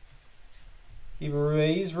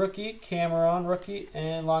 Ruiz rookie, Cameron rookie,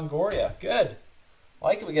 and Longoria. Good. I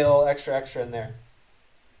like that we get a little extra in there.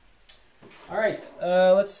 All right.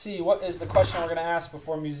 Let's see. What is the question we're going to ask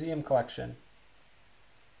before museum collection?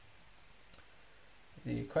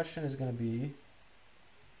 The question is going to be...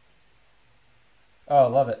 Oh,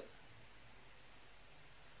 love it.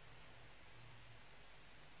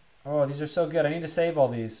 Oh, these are so good. I need to save all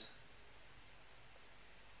these.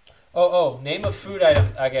 Oh, name a food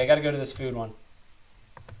item. Okay, I got to go to this food one.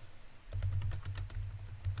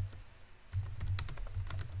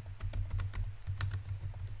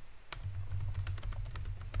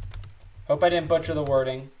 Hope I didn't butcher the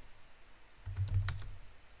wording.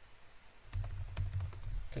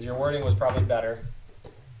 Because your wording was probably better.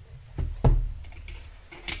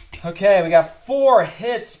 Okay, we got 4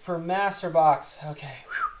 hits per master box. Okay.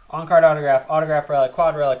 On-card autograph, autograph relic,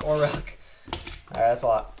 quad relic, or relic. All right, that's a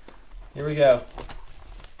lot. Here we go.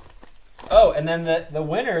 Oh, and then the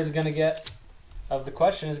winner is going to get, of the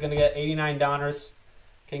question, is going to get 89 Donruss,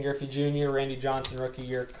 Ken Griffey Jr., Randy Johnson rookie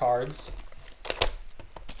year cards.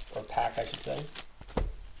 Or pack, I should say.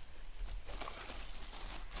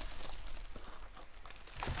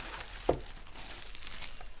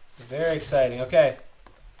 Very exciting. Okay.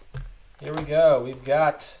 Here we go. We've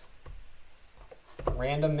got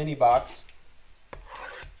random mini box.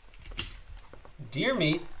 Deer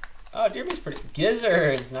meat. Oh, deer meat's pretty.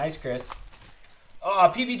 Gizzards. Nice, Chris.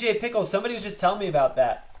 Oh, PBJ Pickles. Somebody was just telling me about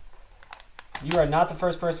that. You are not the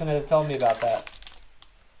first person to have told me about that.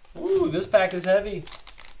 Ooh, this pack is heavy.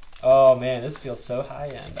 Oh, man, this feels so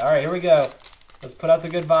high-end. All right, here we go. Let's put out the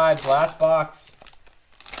good vibes. Last box.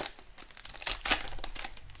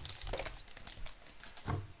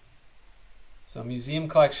 So Museum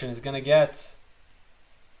Collection is going to get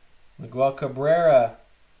Miguel Cabrera,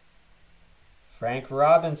 Frank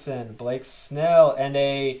Robinson, Blake Snell, and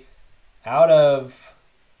a out of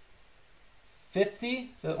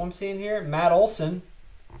 50, is that what I'm seeing here? Matt Olson.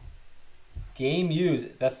 Game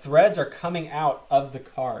used. The threads are coming out of the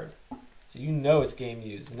card. So you know it's game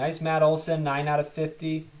used. Nice Matt Olson, 9 out of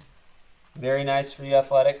 50. Very nice for you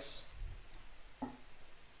Athletics.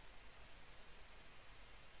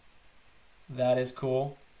 That is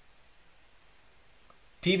cool.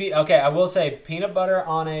 Okay, I will say peanut butter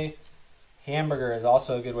on a hamburger is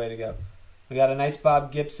also a good way to go. We got a nice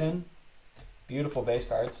Bob Gibson. Beautiful base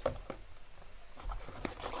cards.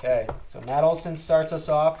 Okay, so Matt Olson starts us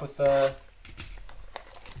off with the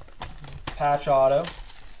patch auto.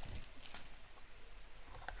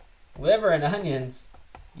 Liver and onions.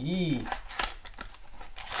 Yee.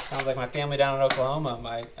 Sounds like my family down in Oklahoma.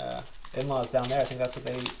 My in-laws down there, I think that's what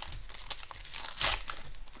they eat.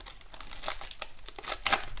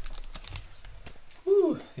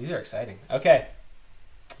 These are exciting. Okay.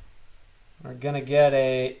 We're going to get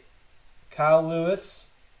a Kyle Lewis,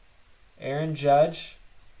 Aaron Judge,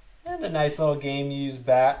 and a nice little game-used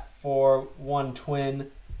bat for one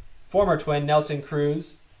former twin, Nelson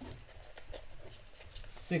Cruz.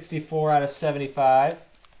 64 out of 75.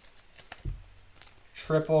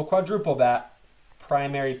 Quadruple bat,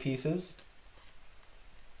 primary pieces.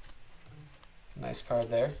 Nice card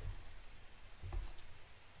there.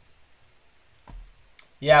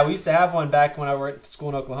 Yeah, we used to have one back when I worked at school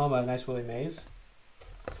in Oklahoma. A nice Willie Mays.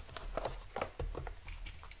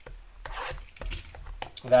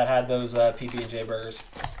 That had those PB&J burgers.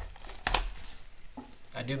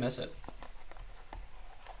 I do miss it.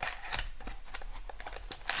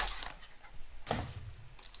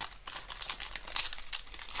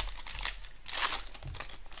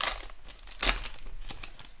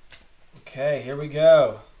 Okay, here we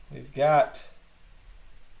go. We've got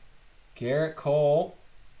Garrett Cole,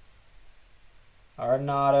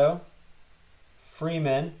 Arenado,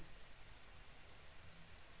 Freeman,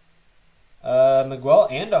 Miguel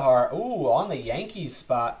Andujar. Ooh, on the Yankees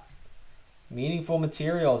spot. Meaningful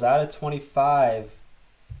materials out of 25.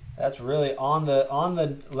 That's really on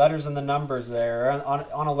the letters and the numbers there.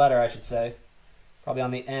 On a letter, I should say. Probably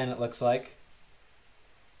on the N, it looks like.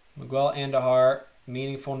 Miguel Andujar,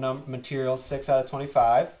 meaningful materials, 6 out of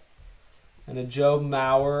 25. And a Joe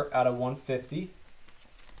Mauer out of 150.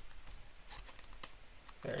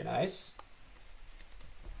 Very nice.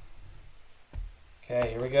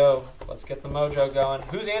 Okay, here we go. Let's get the mojo going.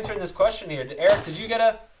 Who's answering this question here? Eric, did you get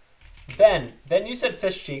a... Ben. Ben, you said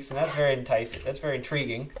Fish Cheeks, and that's very enticing. That's very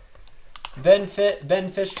intriguing. Ben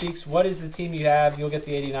Fish Cheeks, what is the team you have? You'll get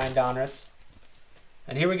the 89 Donruss.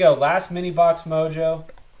 And here we go. Last mini box mojo.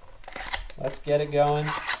 Let's get it going.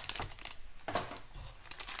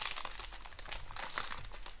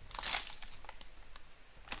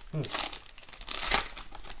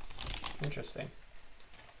 Interesting.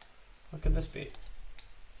 What could this be?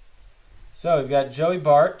 So we've got Joey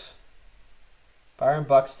Bart, Byron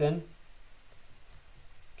Buxton,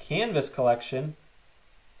 Canvas Collection.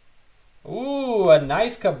 Ooh, a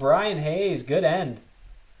nice Ke'Bryan Hayes. Good end.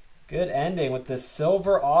 Good ending with the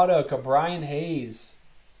silver auto Ke'Bryan Hayes.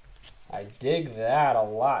 I dig that a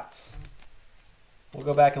lot. We'll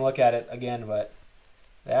go back and look at it again, but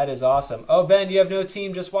that is awesome. Oh, Ben, you have no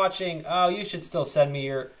team, just watching. Oh, you should still send me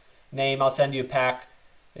your name. I'll send you a pack.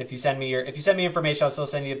 If you send me information, I'll still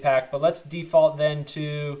send you a pack. But let's default then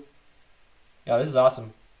to... Oh, this is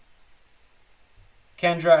awesome.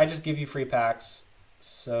 Kendra, I just give you free packs.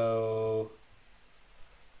 So,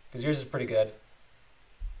 because yours is pretty good.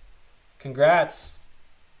 Congrats.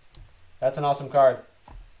 That's an awesome card.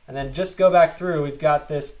 And then just go back through. We've got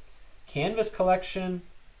this Canvas Collection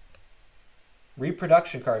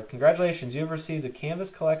reproduction card. Congratulations. You have received a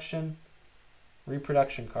Canvas Collection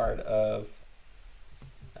reproduction card of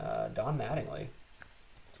Don Mattingly.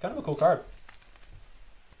 It's kind of a cool card.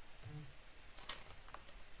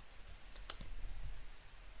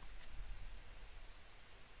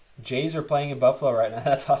 Jays are playing in Buffalo right now.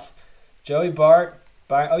 That's awesome. Joey Bart.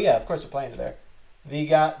 Oh, yeah, of course we're playing there. We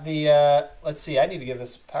got the, let's see, I need to give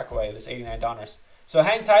this pack away, this $89. So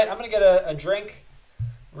hang tight. I'm going to get a drink,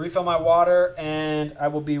 refill my water, and I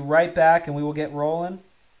will be right back, and we will get rolling.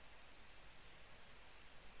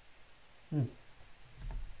 And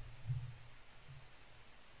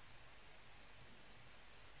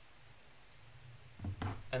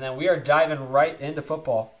then we are diving right into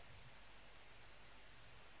football.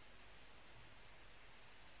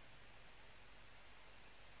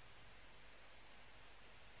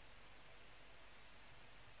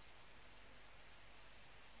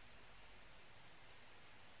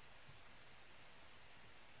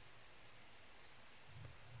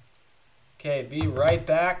 Okay, be right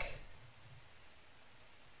back.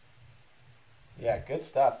 Yeah, good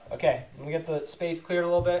stuff. Okay, I'm going to get the space cleared a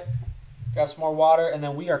little bit. Grab some more water, and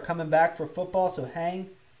then we are coming back for football, so hang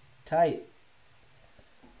tight.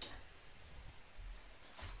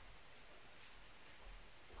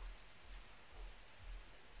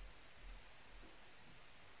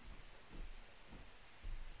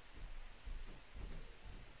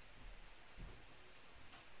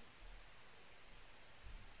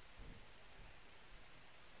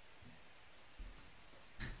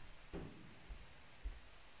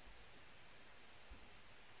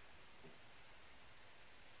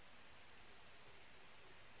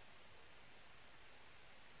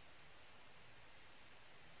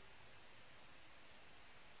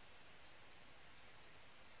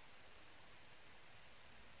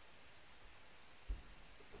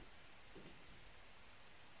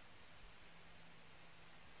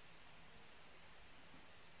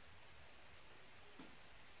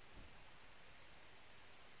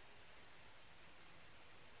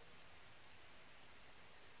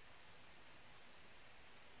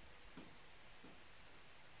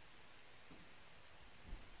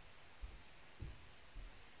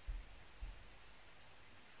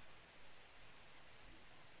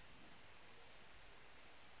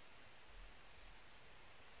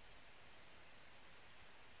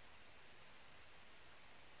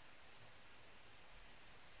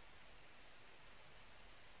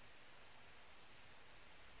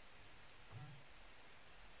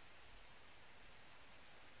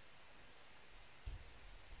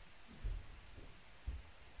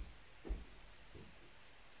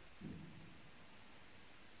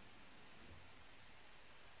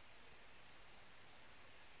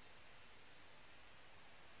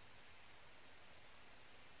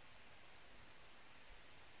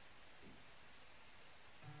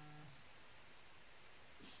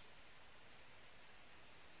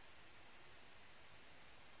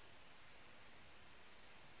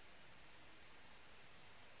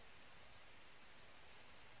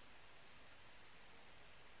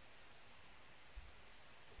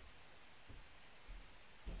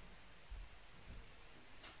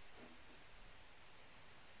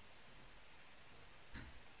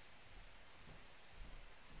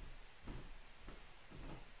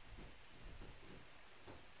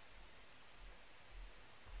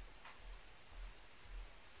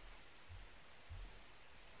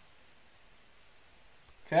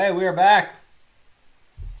 Okay, we are back.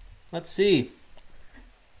 Let's see.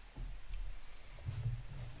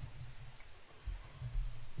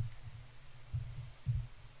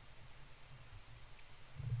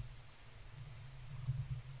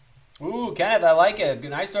 Ooh, Kenneth, I like it.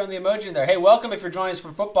 Nice throwing the emoji in there. Hey, welcome if you're joining us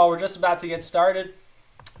for football. We're just about to get started.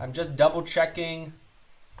 I'm just double checking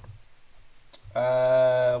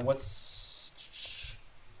what's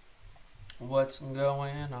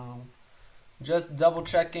going on. Just double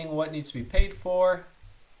checking what needs to be paid for.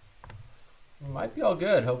 Might be all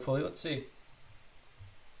good, hopefully. Let's see.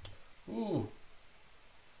 Ooh.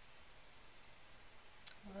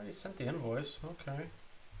 I already sent the invoice. Okay.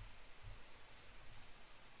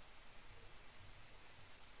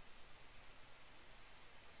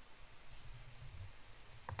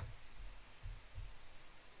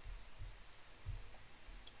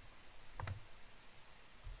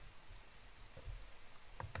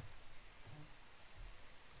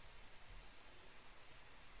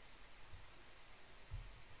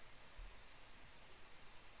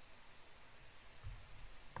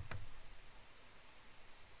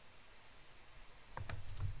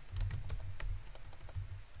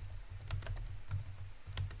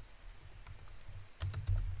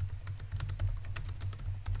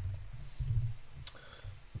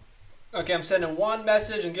 Okay, I'm sending one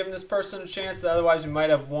message and giving this person a chance. Otherwise, we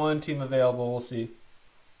might have one team available. We'll see.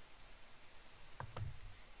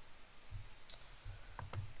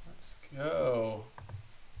 Let's go.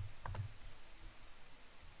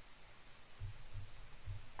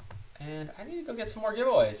 And I need to go get some more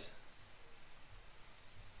giveaways.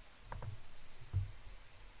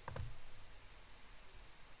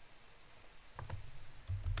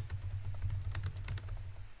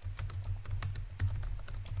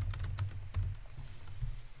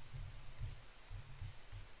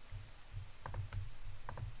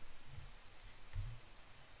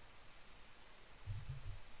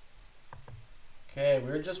 Okay,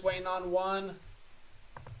 we were just waiting on one.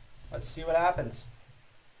 Let's see what happens.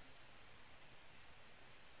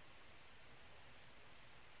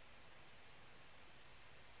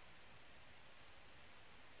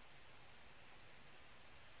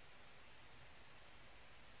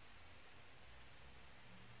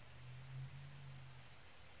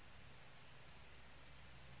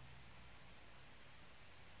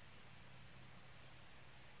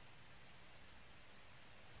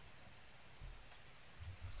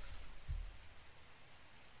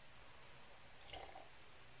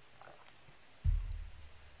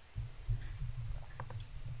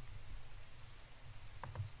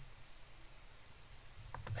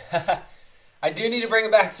 I do need to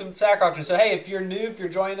bring back some sack auctions. So hey, if you're new, if you're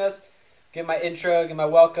joining us, get my intro, get my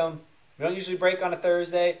welcome. We don't usually break on a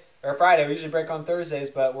Thursday or a Friday. We usually break on Thursdays,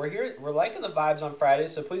 but we're here. We're liking the vibes on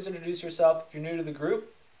Fridays. So please introduce yourself if you're new to the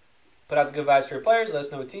group. Put out the good vibes for your players. Let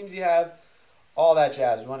us know what teams you have. All that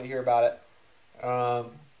jazz. We want to hear about it.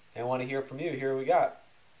 And want to hear from you. Here we got.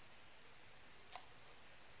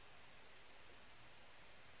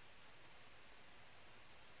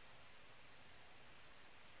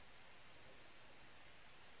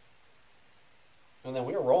 And then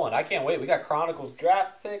we were rolling. I can't wait. We got Chronicles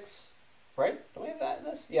draft picks, right? Don't we have that in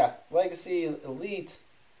this? Yeah. Legacy, Elite.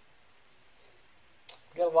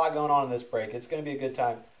 We got a lot going on in this break. It's going to be a good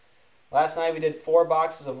time. Last night we did 4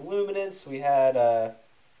 boxes of Luminance. We had a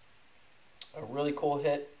really cool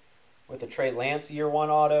hit with a Trey Lance Year 1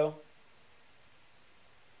 auto.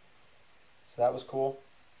 So that was cool.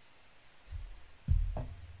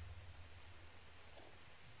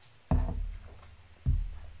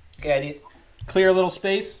 Okay, I need clear a little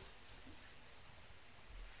space.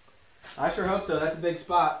 I sure hope so. That's a big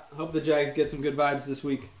spot. Hope the Jags get some good vibes this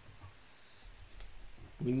week.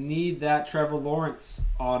 We need that Trevor Lawrence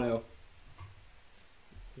auto.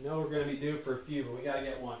 You know we're going to be due for a few, but we got to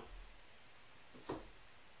get one.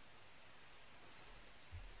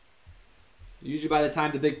 Usually by the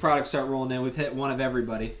time the big products start rolling in, we've hit one of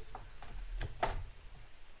everybody.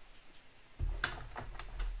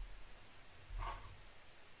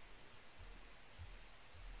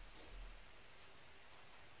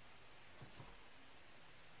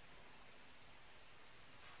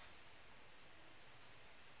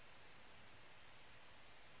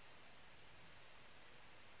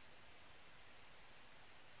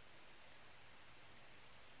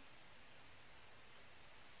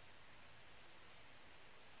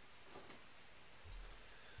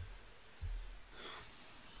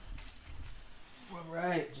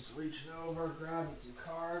 Alright, just reaching over, grabbing some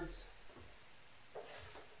cards.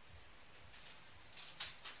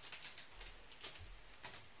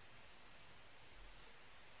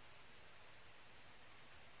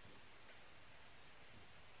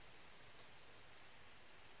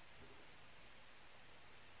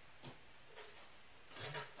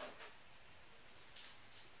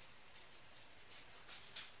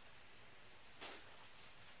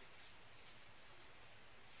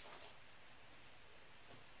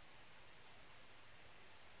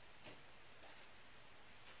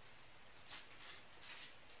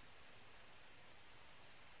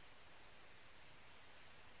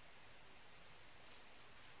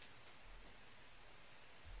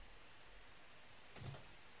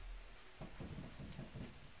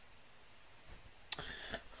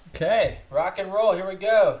 Okay, rock and roll. Here we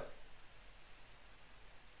go.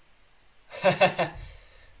 There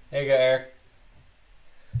you go, Eric.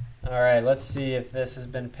 All right, let's see if this has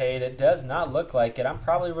been paid. It does not look like it. I'm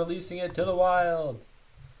probably releasing it to the wild.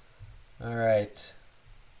 All right.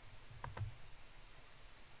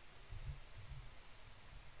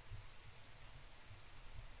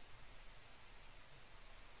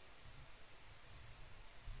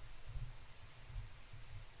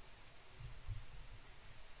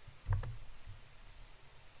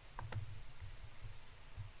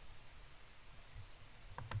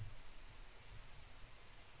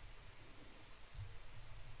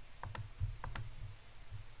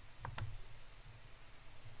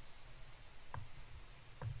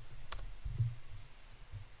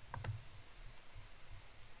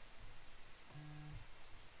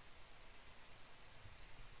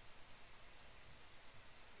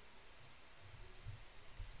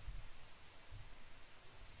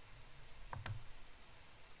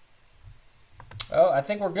 Oh, I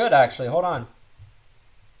think we're good, actually. Hold on.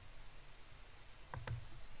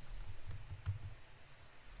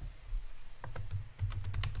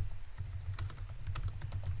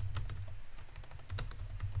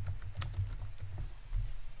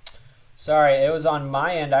 Sorry, it was on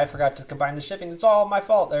my end. I forgot to combine the shipping. It's all my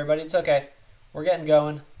fault, everybody. It's okay. We're getting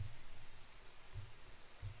going.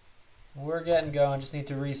 We're getting going. Just need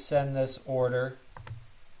to resend this order.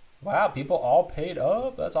 Wow, people all paid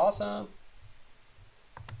up. That's awesome.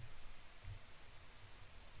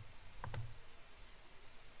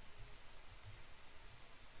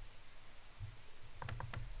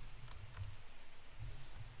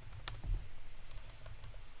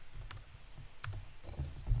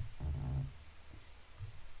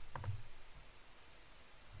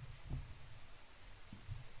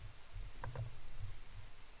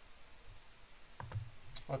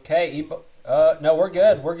 Okay, no, we're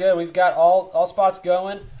good. We're good. We've got all spots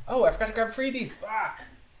going. Oh, I forgot to grab freebies. Ah,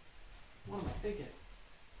 what am I thinking?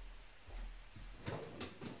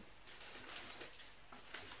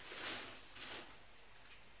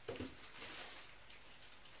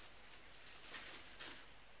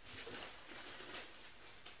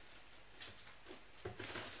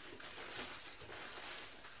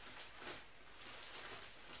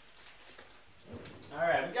 All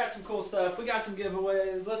right, we got some cool stuff. We got some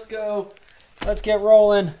giveaways. Let's go. Let's get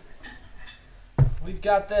rolling. We've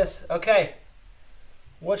got this. Okay.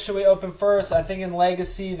 What should we open first? I think in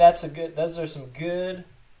Legacy, those are some good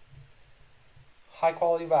high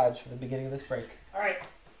quality vibes for the beginning of this break. All right.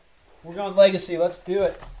 We're going Legacy. Let's do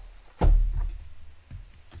it.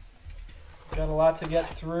 Got a lot to get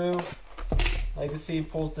through. Legacy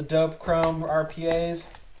pulls the dope chrome RPAs.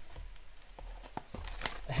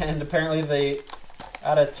 And apparently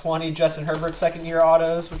out of 20 Justin Herbert second-year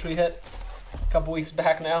autos, which we hit a couple weeks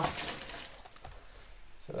back now.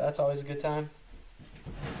 So that's always a good time.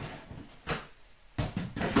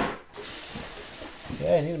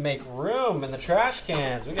 Okay, I need to make room in the trash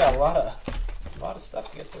cans. We got a lot of stuff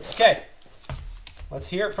to get through. Okay, let's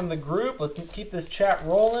hear it from the group. Let's keep this chat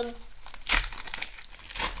rolling.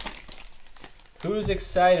 Who's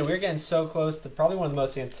excited? We're getting so close to probably one of the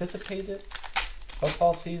most anticipated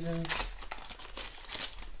football seasons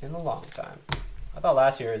in a long time. I thought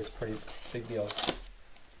last year was a pretty big deal.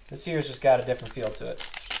 This year's just got a different feel to it.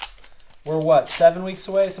 We're what, 7 weeks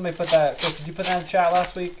away? Somebody put that, Chris, did you put that in the chat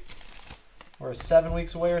last week? We're 7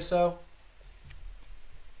 weeks away or so.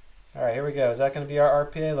 All right, here we go. Is that going to be our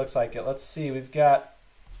RPA? Looks like it. Let's see. We've got,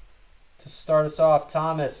 to start us off,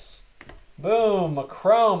 Thomas. Boom, a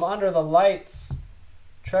chrome under the lights.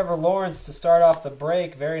 Trevor Lawrence to start off the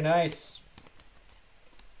break. Very nice.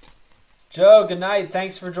 Joe, good night.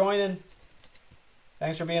 Thanks for joining.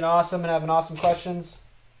 Thanks for being awesome and having awesome questions.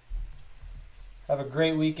 Have a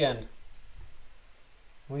great weekend.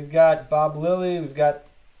 We've got Bob Lilly. We've got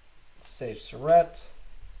Sage Surratt.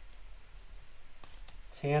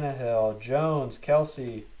 Tannehill, Jones,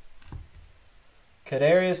 Kelsey.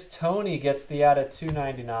 Kadarius Toney gets the out at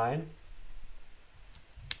 $2.99.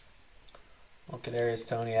 Well, Kadarius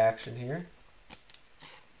Toney action here.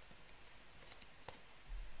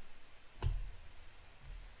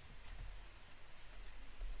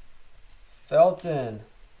 Felton.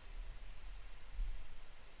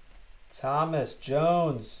 Thomas,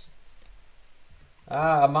 Jones.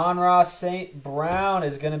 Amon-Ra St. Brown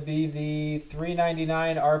is going to be the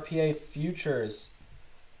 $3.99 RPA futures.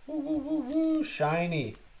 Woo, woo, woo, woo.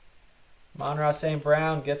 Shiny. Amon-Ra St.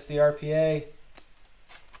 Brown gets the RPA.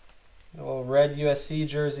 A little red USC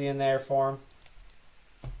jersey in there for him.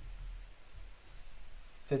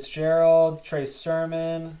 Fitzgerald, Trey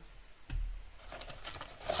Sermon.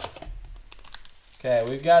 Okay,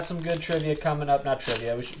 we've got some good trivia coming up. Not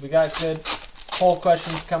trivia. We got good poll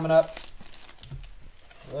questions coming up.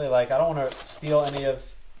 Really I don't want to steal any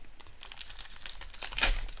of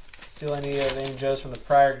Amy Joe's from the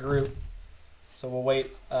prior group. So we'll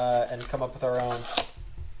wait and come up with our own.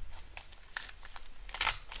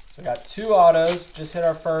 So we got 2 autos. Just hit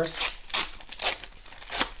our first.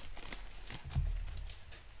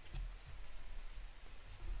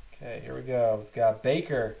 Okay, here we go. We've got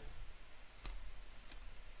Baker.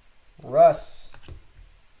 Russ.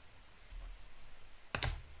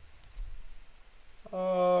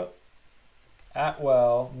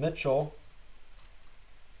 Atwell. Mitchell.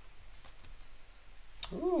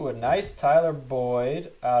 Ooh, a nice Tyler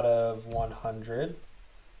Boyd out of 100.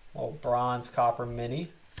 Little bronze copper mini.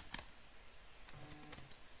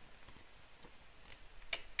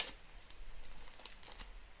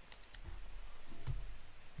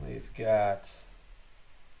 We've got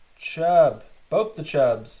Chubb. Both the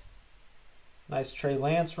Chubbs. Nice Trey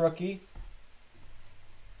Lance rookie.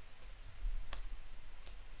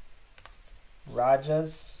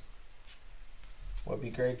 Rajas would be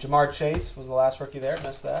great. Jamar Chase was the last rookie there.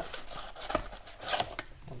 Missed that.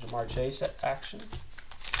 Jamar Chase action.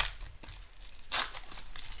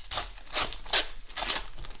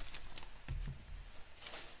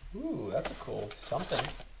 Ooh, that's a cool something.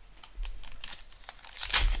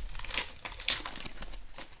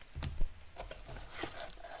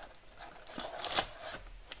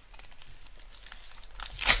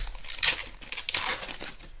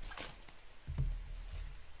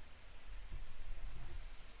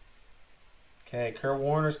 Okay, Kurt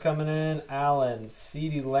Warner's coming in. Allen,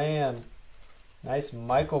 CeeDee Lamb. Nice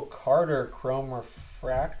Michael Carter Chrome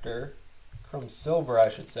Refractor. Chrome Silver, I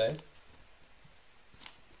should say.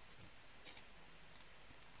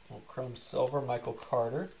 Well, Chrome Silver, Michael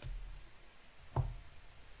Carter.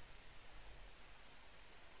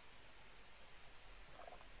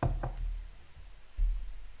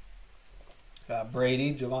 Got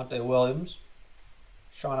Brady, Javonte Williams.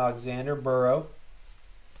 Sean Alexander, Burrow.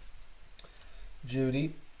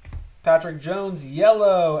 Judy. Patrick Jones,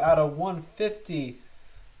 yellow out of 150.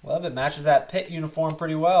 Love it. Matches that Pitt uniform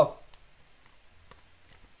pretty well.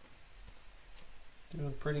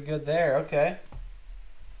 Doing pretty good there. Okay.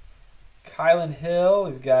 Kylan Hill.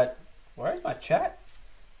 We've got. Where's my chat?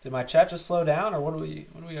 Did my chat just slow down, or what do we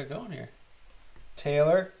got going here?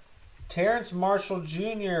 Taylor. Terrence Marshall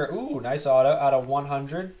Jr. Ooh, nice auto out of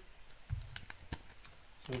 100.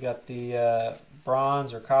 So we got the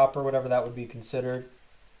bronze or copper, whatever that would be considered.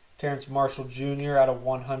 Terrence Marshall Jr. out of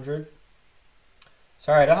 100.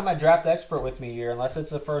 Sorry, I don't have my draft expert with me here, unless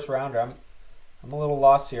it's a first rounder. I'm a little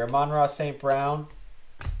lost here. Amon-Ra St. Brown.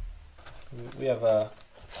 We have a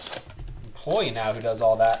employee now who does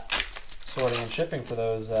all that sorting and shipping for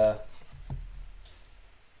those. And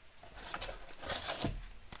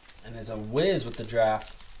is a whiz with the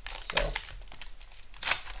draft. So.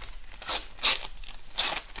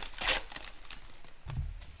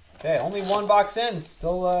 Okay, only one box in.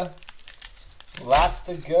 Still lots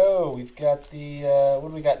to go. We've got the, what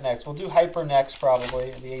do we got next? We'll do Hyper next,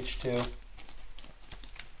 probably, the H2.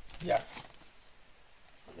 Yeah.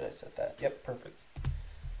 Where did I set that? Yep, perfect.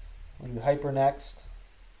 We'll do Hyper next.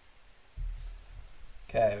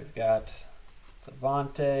 Okay, we've got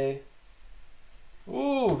Devontae.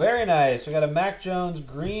 Ooh, very nice. We got a Mac Jones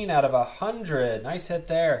green out of 100. Nice hit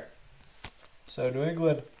there. So New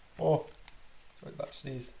England. Oh, sorry about to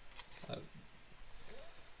sneeze.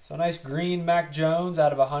 So nice green Mac Jones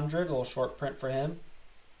out of 100. A little short print for him.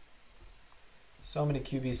 So many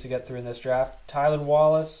QBs to get through in this draft. Tylan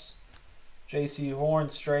Wallace, J.C. Horn,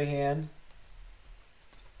 Strahan,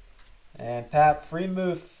 and Pat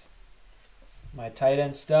Freemuth. My tight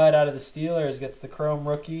end stud out of the Steelers gets the Chrome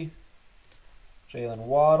rookie. Jalen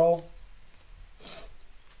Waddle.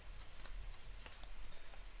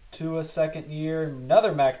 Tua second year,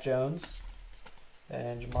 another Mac Jones.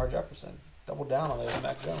 And Jamar Jefferson. Double down on those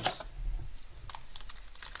Mac Jones.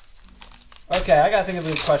 Okay, I gotta think of a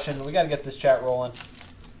good question. We gotta get this chat rolling.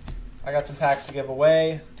 I got some packs to give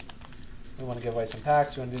away. We want to give away some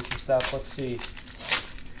packs. We want to do some stuff. Let's see.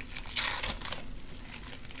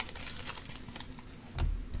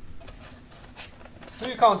 Who are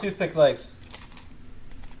you calling toothpick legs?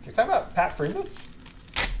 You're talking about Pat Freeman?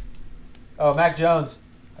 Oh, Mac Jones.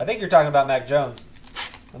 I think you're talking about Mac Jones.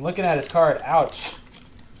 I'm looking at his card. Ouch.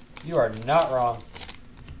 You are not wrong.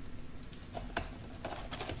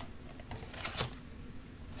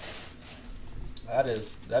 That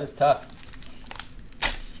is tough.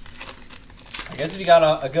 I guess if you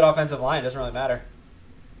got a good offensive line, it doesn't really matter.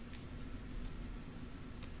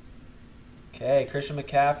 Okay, Christian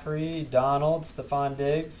McCaffrey, Donald, Stephon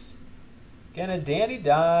Diggs. Again, a Danny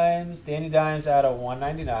Dimes. Danny Dimes out of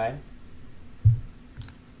 199.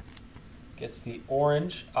 Gets the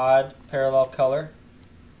orange, odd parallel color.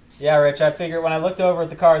 Yeah, Rich, I figured when I looked over at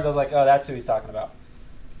the cards, I was like, oh, that's who he's talking about.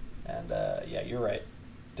 And, yeah, you're right.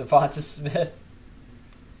 Devonta Smith.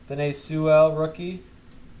 Benay Sewell, rookie.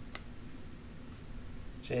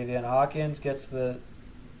 Javian Hawkins gets the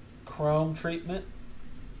chrome treatment.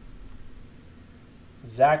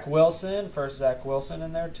 Zach Wilson. First Zach Wilson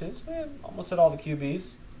in there, too. So, man, almost hit all the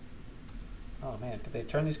QBs. Oh, man, could they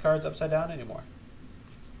turn these cards upside down anymore?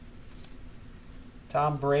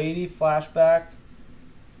 Tom Brady, flashback.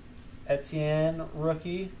 Etienne,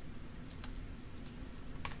 rookie.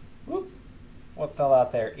 Whoop. What fell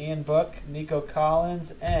out there? Ian Book, Nico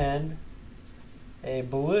Collins, and a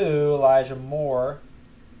blue Elijah Moore.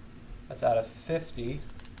 That's out of 50.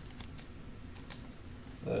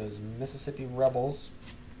 Those Mississippi Rebels.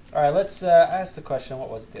 All right, let's ask the question. What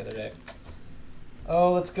was it the other day?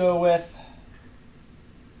 Oh, let's go with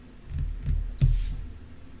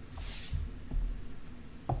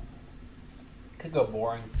could go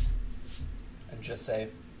boring and just say,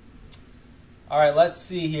 all right, let's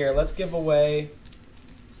see here. Let's give away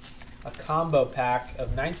a combo pack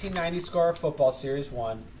of 1990 Score Football Series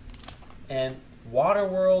 1 and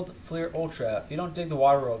Waterworld Fleer Ultra. If you don't dig the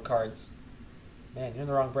Waterworld cards, man, you're in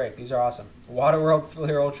the wrong break. These are awesome. Waterworld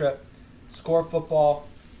Fleer Ultra, Score Football.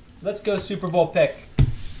 Let's go Super Bowl pick.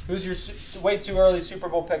 Who's your way too early Super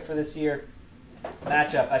Bowl pick for this year?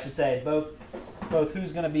 Matchup, I should say. Both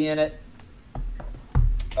who's going to be in it.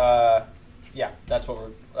 Yeah, that's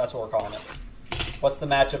what we're calling it. What's the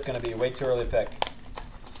matchup going to be? Way too early pick.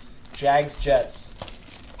 Jags Jets.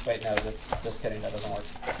 Wait, no, just kidding. That doesn't work.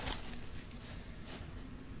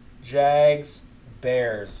 Jags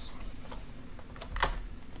Bears.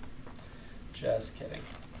 Just kidding.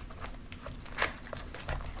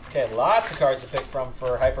 Okay, lots of cards to pick from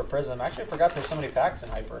for Hyper Prism. Actually, I forgot there's so many packs in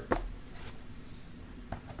Hyper.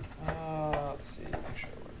 Let's see, make sure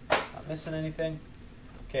we're not missing anything.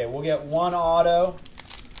 Okay, we'll get one auto.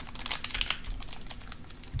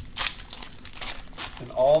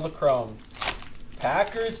 And all the chrome.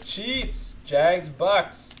 Packers, Chiefs, Jags,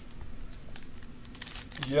 Bucks.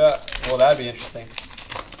 Yeah, well, that'd be interesting.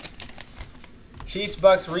 Chiefs,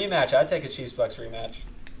 Bucks rematch. I'd take a Chiefs, Bucks rematch.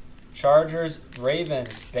 Chargers,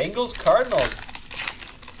 Ravens, Bengals, Cardinals.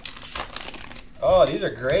 Oh, these are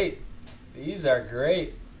great. These are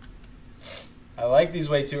great. I like these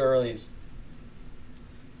way too earlys.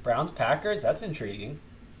 Browns, Packers. That's intriguing.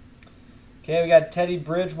 Okay, we got Teddy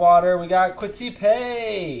Bridgewater. We got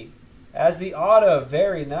Quitipe as the auto.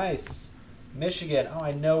 Very nice. Michigan. Oh,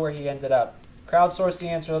 I know where he ended up. Crowdsource the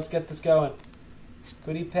answer. Let's get this going.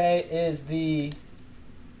 Quitipe is the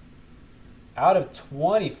out of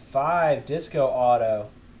 25 disco auto.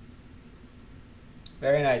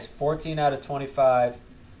 Very nice. 14 out of 25.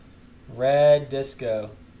 Red disco.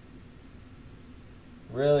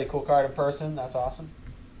 Really cool card in person. That's awesome.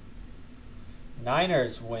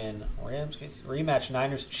 Niners win. Rams KC. Rematch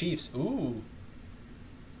Niners Chiefs. Ooh.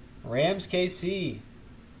 Rams KC.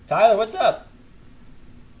 Tyler, what's up?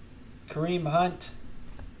 Kareem Hunt.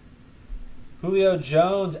 Julio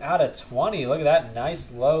Jones out of 20. Look at that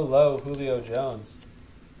nice low Julio Jones.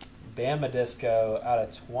 Bama Disco out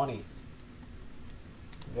of 20.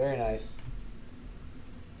 Very nice.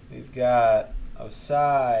 We've got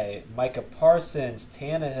Osai, Micah Parsons,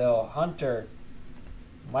 Tannehill, Hunter,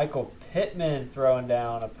 Michael Pittman throwing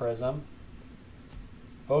down a prism,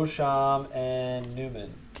 Beauchamp, and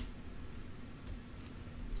Newman.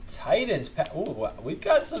 Titans. Ooh, we've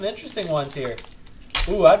got some interesting ones here.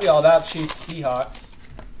 Ooh, I'd be all about Chiefs Seahawks.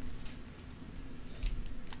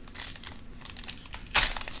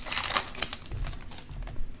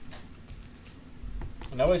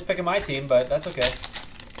 Nobody's picking my team, but that's okay.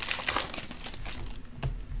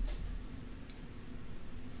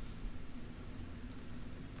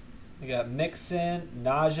 We got Mixon.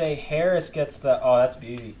 Najee Harris gets the... Oh, that's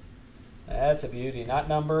beauty. That's a beauty. Not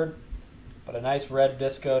numbered, but a nice red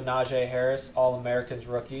disco Najee Harris. All-Americans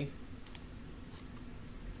rookie.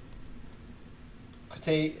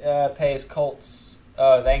 Pays Colts.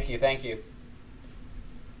 Oh, thank you, thank you.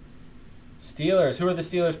 Steelers. Who are the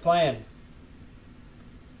Steelers playing?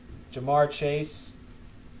 Jamar Chase.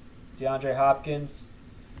 DeAndre Hopkins.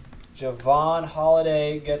 Javon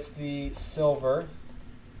Holiday gets the silver.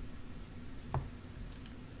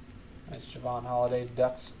 Nice Javon Holiday.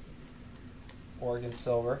 Ducks. Oregon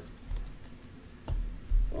silver.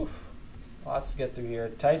 Oof. Lots to get through here.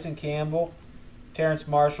 Tyson Campbell. Terrence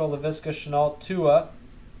Marshall, Laviska Shenault, Tua,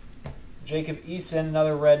 Jacob Eason,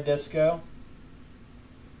 another red disco.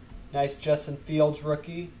 Nice Justin Fields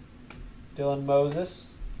rookie. Dylan Moses.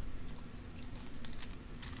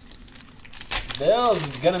 Bills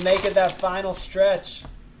gonna make it that final stretch.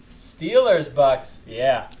 Steelers, Bucks.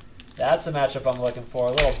 Yeah, that's the matchup I'm looking for.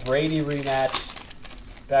 A little Brady rematch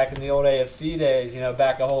back in the old AFC days, you know,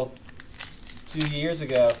 back a whole 2 years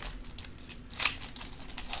ago.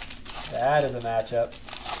 That is a matchup.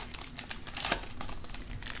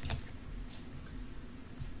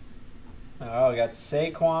 Oh, we got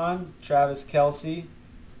Saquon, Travis Kelce,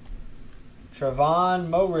 Trevon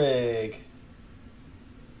Moehrig,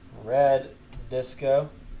 red disco.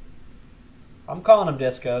 I'm calling them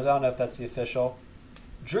discos. I don't know if that's the official.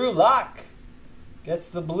 Drew Lock gets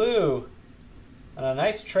the blue. And a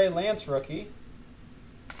nice Trey Lance rookie.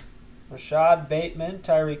 Rashad Bateman,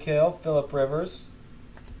 Tyreek Hill, Phillip Rivers.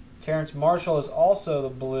 Terrence Marshall is also the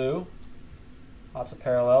blue. Lots of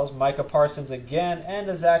parallels. Micah Parsons again, and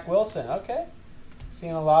a Zach Wilson. Okay.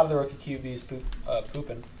 Seeing a lot of the rookie QBs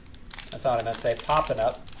pooping. That's not what I meant to say. Popping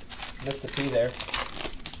up. Missed the P there.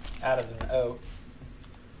 Added an O.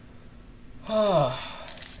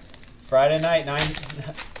 Friday night,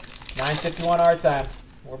 9:51 our time.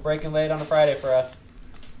 We're breaking late on a Friday for us.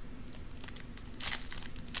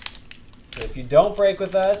 So if you don't break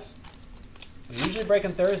with us, we usually break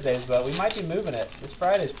on Thursdays, but we might be moving it. This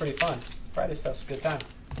Friday is pretty fun. Friday stuff's a good time.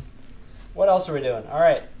 What else are we doing? All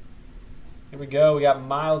right. Here we go. We got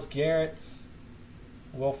Myles Garrett,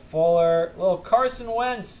 Will Fuller, little Carson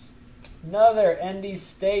Wentz, another ND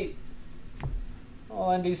State.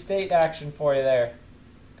 Little ND State action for you there.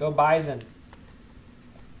 Go Bison.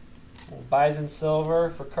 Bison silver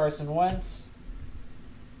for Carson Wentz.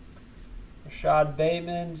 Rashad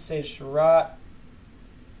Bateman, Sage Surratt.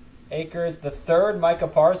 Akers, the third Micah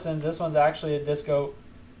Parsons. This one's actually a disco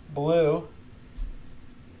blue.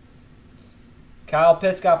 Kyle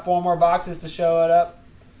Pitts got 4 more boxes to show it up.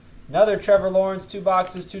 Another Trevor Lawrence, 2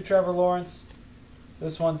 boxes, 2 Trevor Lawrence.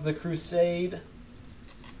 This one's the Crusade.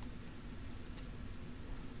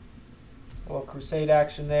 A little Crusade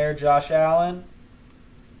action there. Josh Allen.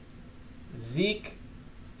 Zeke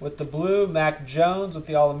with the blue. Mac Jones with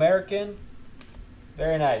the All-American.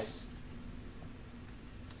 Very nice.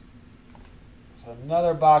 So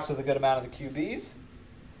another box with a good amount of the QBs.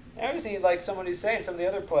 I just need, like somebody's saying, some of the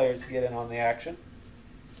other players to get in on the action.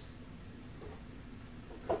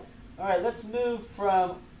 All right, let's move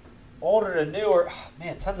from older to newer. Oh,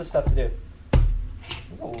 man, tons of stuff to do.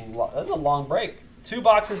 That's a long break. 2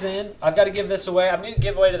 boxes in. I've got to give this away. I'm going to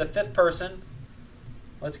give away to the 5th person.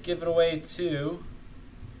 Let's give it away to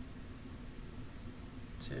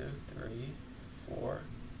 2, 3, 4.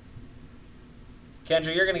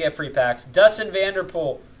 Kendra, you're going to get free packs. Dustin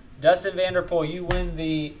Vanderpool. Dustin Vanderpool, you win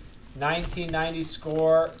the 1990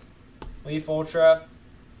 score Leaf Ultra.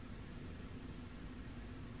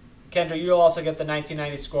 Kendra, you'll also get the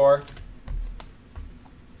 1990 score.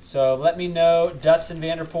 So let me know, Dustin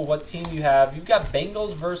Vanderpool, what team you have. You've got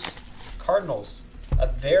Bengals versus Cardinals. A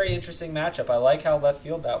very interesting matchup. I like how left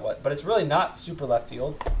field that was, but it's really not super left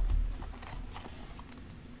field.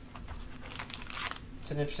 It's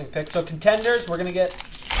an interesting pick. So contenders, we're going to get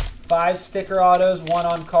 5 sticker autos, 1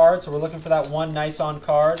 on card. So we're looking for that 1 nice on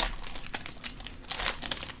card.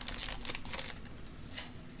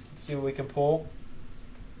 Let's see what we can pull.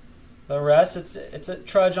 The rest, it's a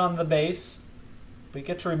trudge on the base. We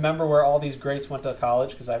get to remember where all these greats went to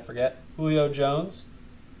college because I forget. Julio Jones.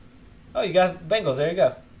 Oh, you got Bengals. There you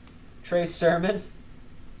go. Trey Sermon.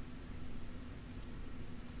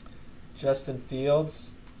 Justin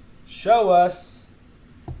Fields. Show us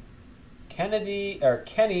Kenny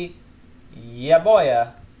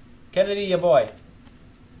Yaboya. Kennedy Yaboy.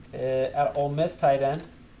 At Ole Miss tight end.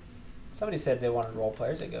 Somebody said they wanted role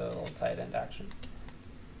players. They go a little tight end action.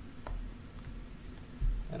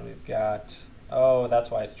 And we've got, oh, that's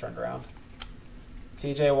why it's turned around.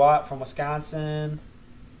 TJ Watt from Wisconsin.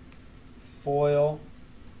 Foil.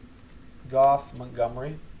 Goff,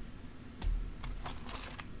 Montgomery.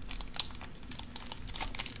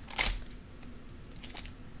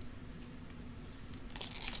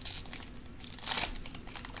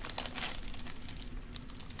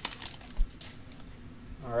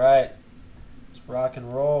 All right, let's rock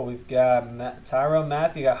and roll. We've got Tyrann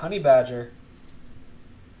Mathieu, got Honey Badger.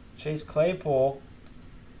 Chase Claypool,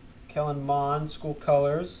 Kellen Mond, school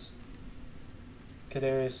colors.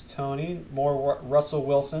 Kadarius Toney, more Russell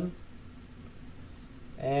Wilson.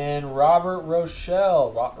 And Robert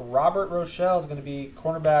Rochelle. Robert Rochelle is going to be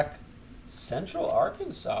cornerback, Central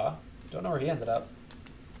Arkansas. Don't know where he ended up.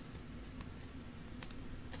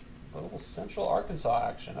 A little Central Arkansas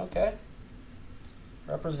action. Okay.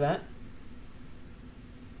 Represent.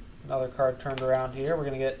 Another card turned around here. We're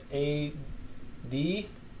going to get A.D.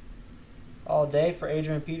 all day for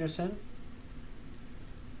Adrian Peterson.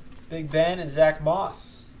 Big Ben and Zach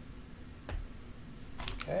Moss.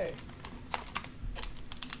 Okay.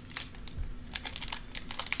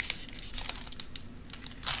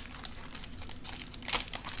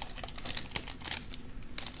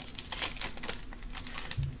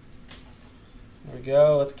 There we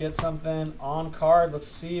go. Let's get something on card. Let's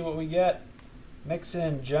see what we get.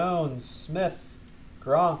 Mixon, Jones, Smith,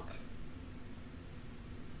 Gronk,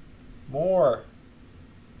 Moore.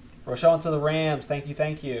 Rochelle into the Rams. Thank you,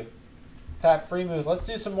 thank you. Pat Freemuth. Let's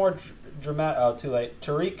do some more dramatic. Oh, too late.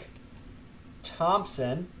 Tariq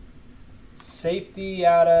Thompson. Safety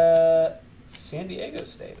out of San Diego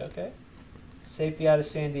State. Okay. Safety out of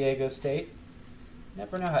San Diego State.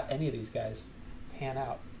 Never know how any of these guys pan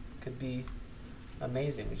out. Could be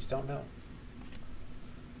amazing. We just don't know.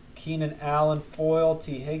 Keenan Allen, foil,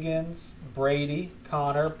 T. Higgins, Brady,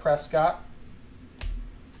 Connor, Prescott.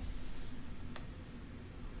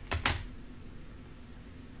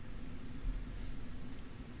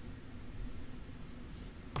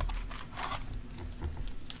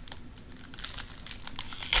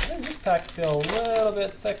 pack feel a little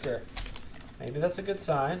bit thicker. Maybe that's a good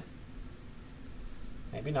sign.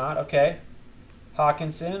 Maybe not. Okay.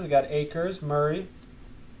 Hawkinson. We got Akers, Murray,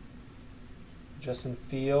 Justin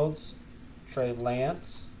Fields, Trey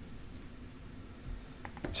Lance,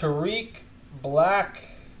 Tariq Black,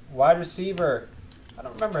 wide receiver. I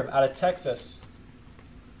don't remember him. Out of Texas.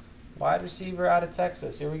 Wide receiver out of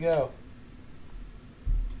Texas. Here we go.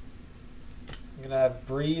 I'm going to have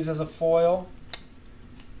Breeze as a foil.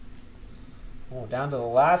 Oh, down to the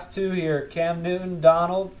last two here. Cam Newton,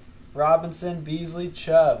 Donald, Robinson, Beasley,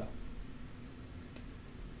 Chubb.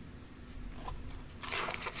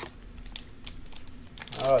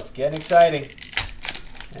 Oh, it's getting exciting.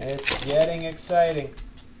 It's getting exciting.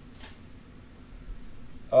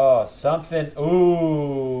 Oh, something.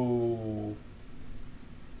 Ooh.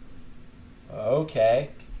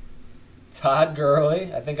 Okay. Todd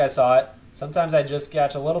Gurley. I think I saw it. Sometimes I just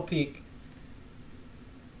catch a little peek.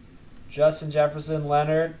 Justin Jefferson,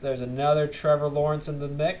 Leonard. There's another Trevor Lawrence in the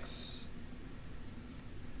mix.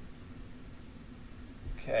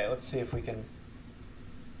 Okay, let's see if we can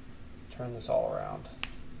turn this all around.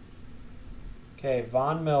 Okay,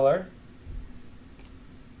 Von Miller.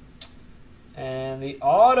 And the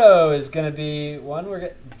auto is going to be one we're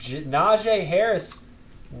getting. Najee Harris,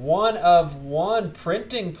 1/1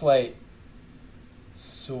 printing plate.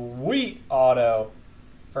 Sweet auto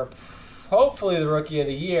for hopefully the rookie of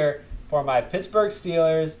the year for my Pittsburgh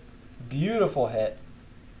Steelers. Beautiful hit.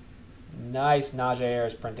 Nice Najee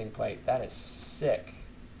Harris printing plate. That is sick.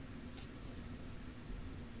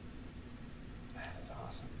 That is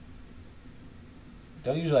awesome.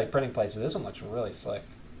 Don't usually like printing plates, but this one looks really slick.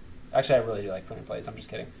 Actually, I really do like printing plates. I'm just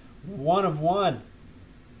kidding. 1/1.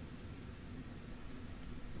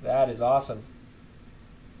 That is awesome.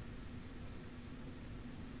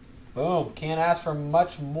 Boom. Can't ask for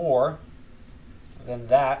much more than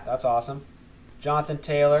that. That's awesome. Jonathan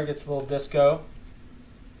Taylor gets a little disco.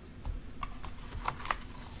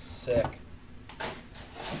 Sick.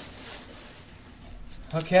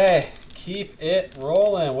 Okay. Keep it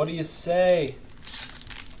rolling. What do you say?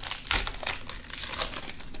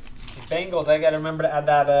 Bengals, I gotta remember to add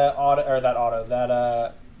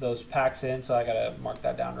that those packs in, so I gotta mark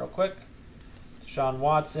that down real quick. Deshaun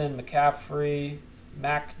Watson, McCaffrey,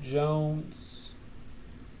 Mac Jones.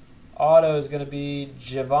 Auto is gonna be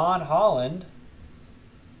Javon Holland.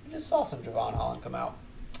 I just saw some Javon Holland come out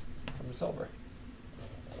from the silver.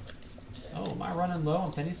 Oh, am I running low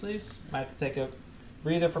on penny sleeves? Might have to take a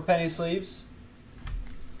breather for penny sleeves.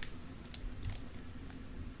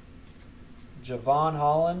 Javon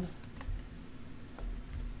Holland.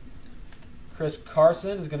 Chris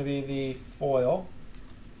Carson is going to be the foil.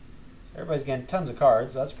 Everybody's getting tons of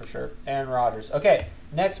cards, that's for sure. Aaron Rodgers. Okay,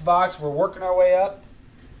 next box. We're working our way up.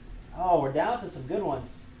 Oh, we're down to some good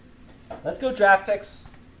ones. Let's go draft picks.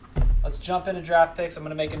 Let's jump into draft picks. I'm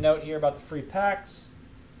going to make a note here about the free packs.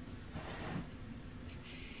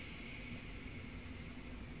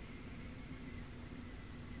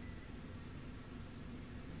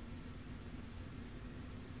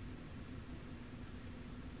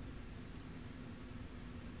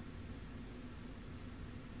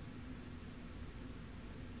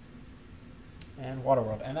 And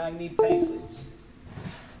Waterworld. And I need penny sleeves.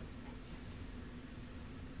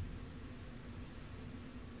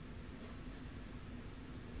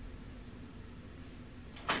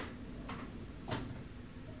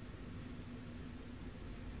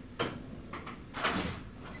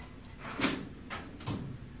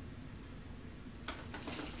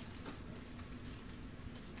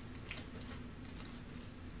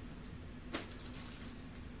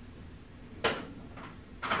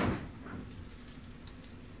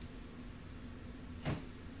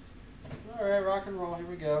 All right, rock and roll. Here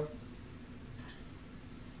we go.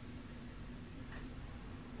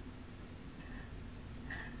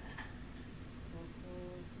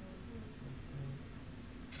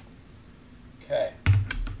 Okay.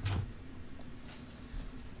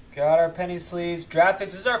 Got our penny sleeves. Draft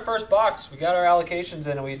picks. This is our first box. We got our allocations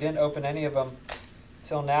in, and we didn't open any of them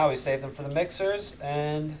until now. We saved them for the mixers,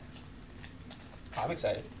 and I'm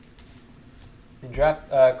excited. I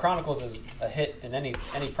mean, Chronicles is a hit in any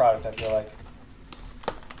product, I feel like.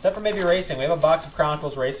 Except for maybe racing. We have a box of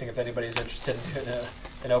Chronicles Racing if anybody's interested in doing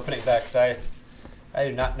an opening that, because I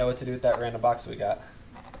do not know what to do with that random box we got.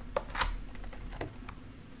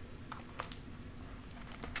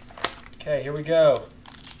 Okay, here we go.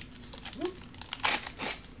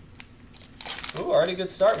 Ooh, already a good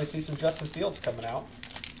start. We see some Justin Fields coming out.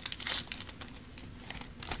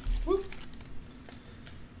 Woo.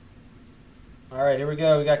 All right, here we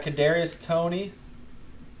go. We got Kadarius Toney,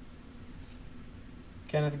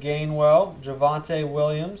 Kenneth Gainwell, Javonte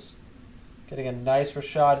Williams. Getting a nice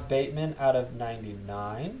Rashad Bateman out of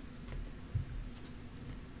 99.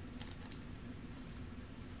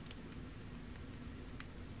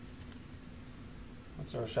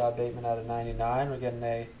 That's a Rashad Bateman out of 99. We're getting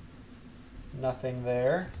a nothing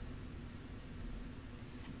there.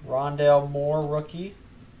 Rondale Moore, rookie.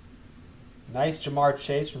 Nice Jamar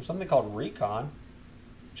Chase from something called Recon.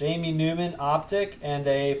 Jamie Newman, optic, and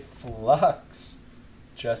a flux.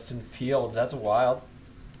 Justin Fields. That's wild.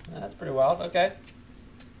 That's pretty wild. Okay.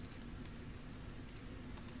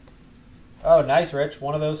 Oh, nice, Rich.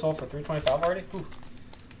 One of those sold for $325 already. Whew.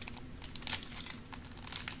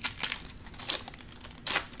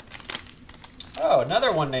 Oh,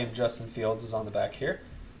 another one named Justin Fields is on the back here.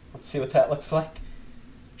 Let's see what that looks like.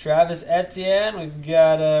 Travis Etienne. We've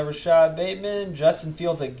got Rashad Bateman. Justin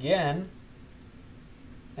Fields again.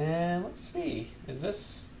 And let's see. Is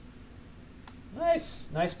this...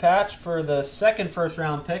 Nice patch for the second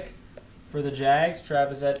first-round pick for the Jags,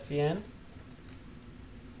 Travis Etienne.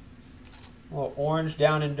 A little orange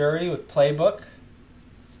down and dirty with playbook.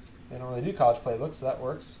 They don't really do college playbooks, so that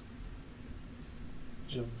works.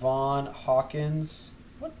 Javon Hawkins.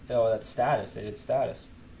 What? Oh, that's status. They did status.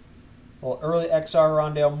 A little early XR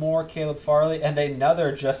Rondale Moore, Caleb Farley, and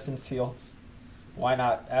another Justin Fields. Why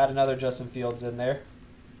not add another Justin Fields in there?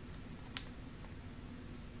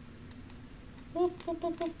 Boop, boop,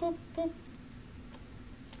 boop, boop, boop, boop.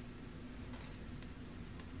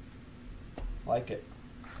 Like it.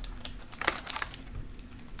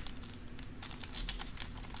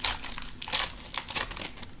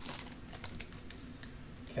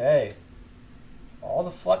 Okay. All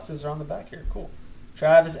the fluxes are on the back here. Cool.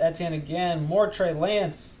 Travis Etienne again. More Trey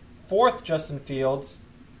Lance. Fourth Justin Fields.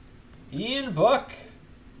 Ian Book.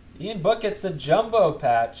 Ian Book gets the jumbo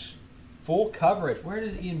patch. Full coverage. Where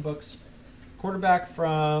does Ian Book's... Quarterback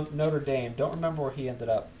from Notre Dame. Don't remember where he ended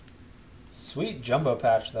up. Sweet jumbo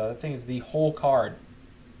patch, though. That thing is the whole card.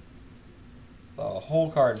 The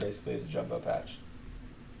whole card, basically, is a jumbo patch.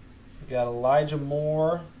 We got Elijah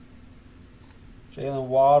Moore. Jalen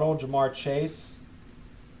Waddle. Jamar Chase.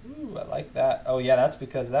 Ooh, I like that. Oh, yeah, that's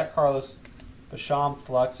because that Carlos Basham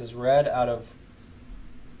Flux is red out of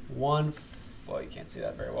one... Well, you can't see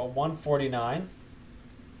that very well. 149.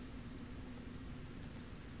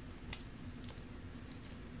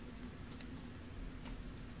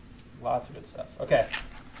 Lots of good stuff. Okay.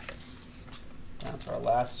 Down to our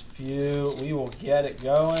last few. We will get it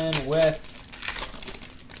going with...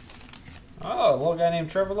 Oh, a little guy named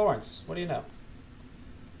Trevor Lawrence. What do you know?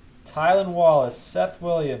 Tylan Wallace, Seth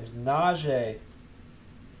Williams, Najee,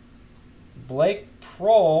 Blake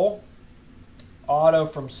Prohl, auto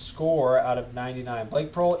from Score out of 99.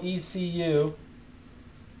 Blake Prohl, ECU.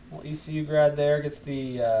 Well, ECU grad there gets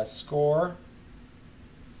the Score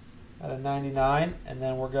out of 99. And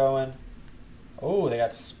then we're going... Oh, they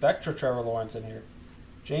got Spectra Trevor Lawrence in here.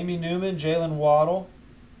 Jamie Newman, Jalen Waddle,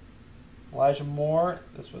 Elijah Moore.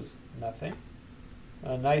 This was nothing.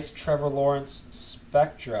 A nice Trevor Lawrence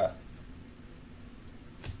Spectra.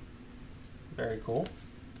 Very cool.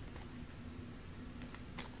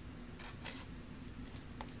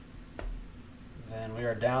 Then we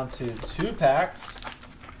are down to 2 packs.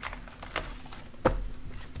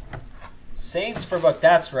 Saints for Buck.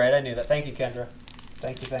 That's right. I knew that. Thank you, Kendra.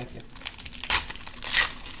 Thank you, thank you.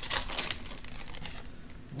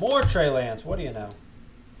 More Trey Lance. What do you know?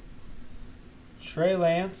 Trey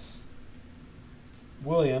Lance,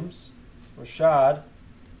 Williams, Rashad.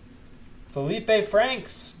 Felipe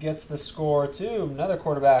Franks gets the Score too. Another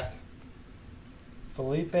quarterback.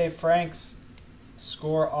 Felipe Franks,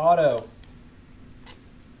 Score auto.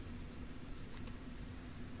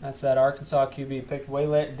 That's that Arkansas QB picked way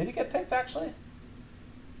late. Did he get picked actually?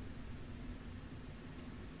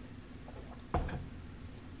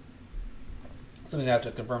 Somebody's gonna have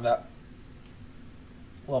to confirm that.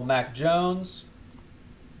 Well, Mac Jones.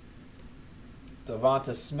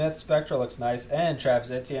 Devonta Smith Spectra looks nice. And Travis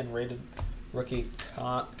Etienne rated rookie.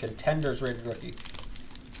 Contenders rated rookie.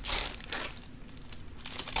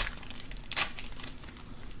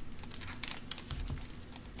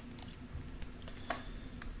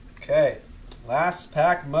 Okay. Last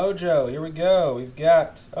pack mojo. Here we go. We've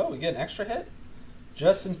got... Oh, we get an extra hit?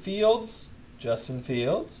 Justin Fields. Justin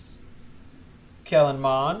Fields. Kellen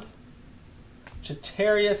Mond.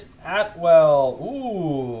 Chatarius Atwell.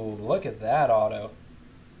 Ooh, look at that auto.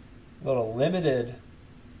 A little limited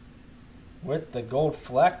with the gold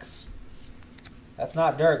flex. That's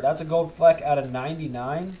not dirt. That's a gold fleck out of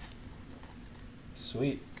 99.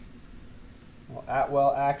 Sweet. A little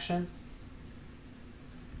Atwell action.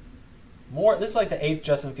 More. This is like the 8th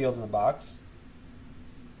Justin Fields in the box.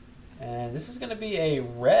 And this is going to be a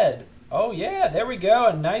red. Oh, yeah, there we go.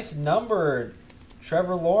 A nice numbered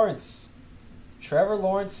Trevor Lawrence. Trevor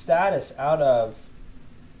Lawrence status out of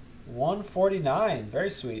 149. Very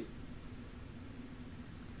sweet.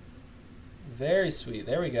 Very sweet.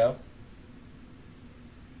 There we go.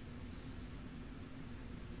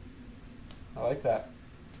 I like that.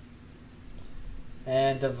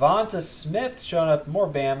 And Devonta Smith showing up, more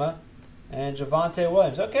Bama. And Javonte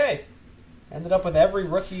Williams. Okay. Ended up with every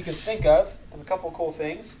rookie you could think of. And a couple cool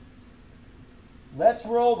things. Let's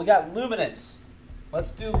roll. We got Luminance.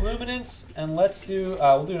 Let's do Luminance. And let's do,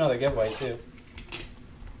 we'll do another giveaway too.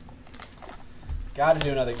 Got to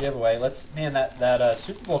do another giveaway. Man, that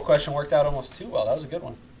Super Bowl question worked out almost too well. That was a good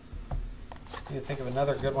one. Need to think of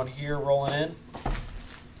another good one here rolling in.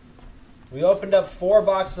 We opened up 4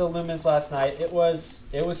 boxes of Luminance last night. It was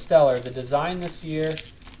stellar. The design this year,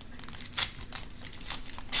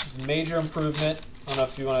 major improvement. I don't know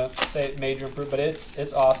if you want to say major improvement, but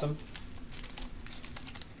it's awesome.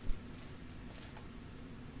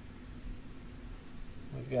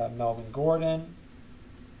 We've got Melvin Gordon,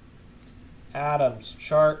 Adams,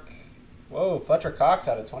 Chark. Whoa, Fletcher Cox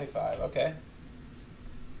out of 25. Okay.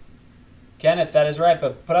 Kenneth, that is right,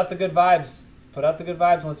 but put out the good vibes. Put out the good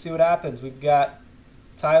vibes and let's see what happens. We've got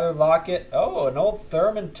Tyler Lockett. Oh, an old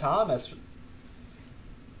Thurman Thomas.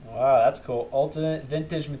 Wow, that's cool. Ultimate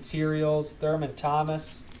Vintage Materials, Thurman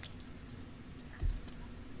Thomas.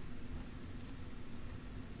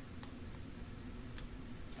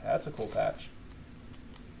 That's a cool patch.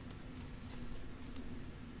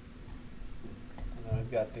 And then we've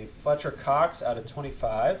got the Fletcher Cox out of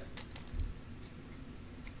 25.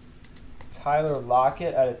 Tyler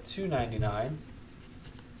Lockett out of 299.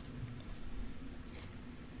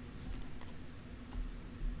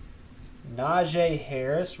 Najee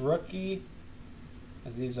Harris, rookie.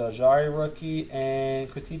 Aziz Ojari, rookie. And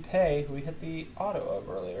Kwity Paye, who we hit the auto of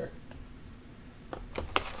earlier. All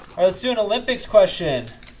right, let's do an Olympics question.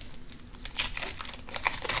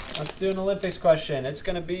 Let's do an Olympics question. It's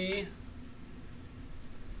going to be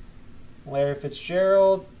Larry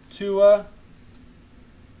Fitzgerald, Tua.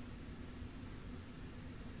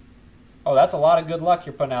 Oh, that's a lot of good luck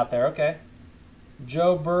you're putting out there. Okay.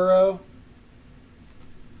 Joe Burrow.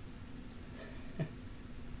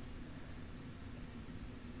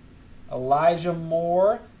 Elijah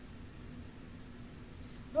Moore.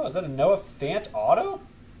 Oh, is that a Noah Fant auto?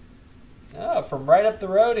 Oh, from right up the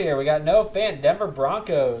road here. We got Noah Fant, Denver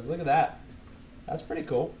Broncos. Look at that. That's pretty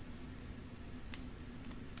cool.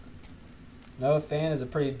 Noah Fant is a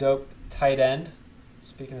pretty dope tight end.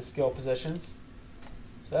 Speaking of skill positions.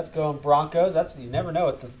 So that's going Broncos. You never know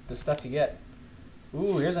what the stuff you get.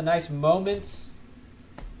 Ooh, here's a nice Moments.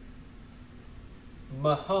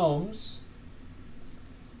 Mahomes.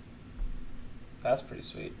 That's pretty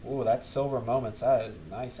sweet. Ooh, that's Silver Moments. That is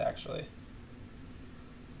nice, actually.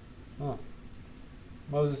 Huh.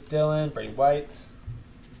 Moses Dillon, Brady White.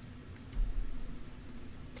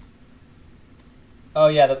 Oh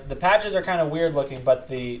yeah, the patches are kind of weird looking, but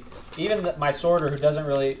my sorter who doesn't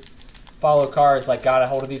really follow cards got a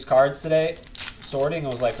hold of these cards today, sorting,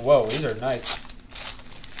 and was like, whoa, these are nice.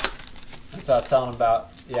 And so I was telling him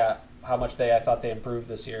about how much I thought they improved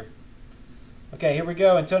this year. Okay, here we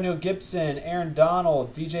go. Antonio Gibson, Aaron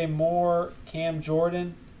Donald, DJ Moore, Cam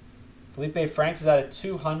Jordan. Felipe Franks is out of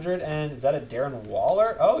 200, and is that a Darren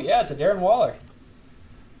Waller? Oh, yeah, it's a Darren Waller.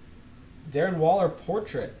 Darren Waller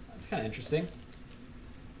portrait. That's kind of interesting.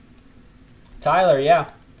 Tyler,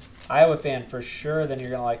 yeah. Iowa fan for sure, then you're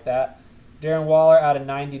going to like that. Darren Waller out of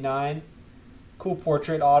 99. Cool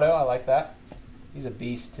portrait auto. I like that. He's a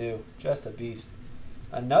beast, too. Just a beast.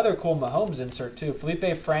 Another cool Mahomes insert, too.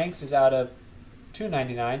 Felipe Franks is out of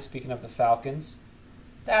 299, speaking of the Falcons.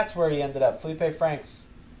 That's where he ended up, Felipe Franks.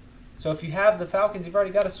 So if you have the Falcons, you've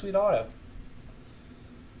already got a sweet auto.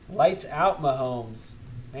 Lights out Mahomes.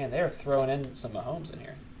 Man, they are throwing in some Mahomes in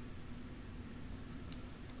here.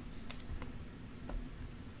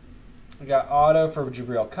 We got auto for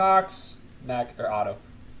Jabril Cox. Mac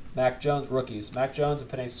Jones, rookies. Mac Jones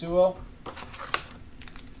and Penei Sewell.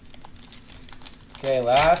 Okay,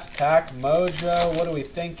 last pack Mojo. What are we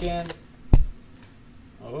thinking?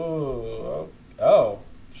 Oh,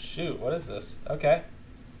 shoot. What is this? Okay.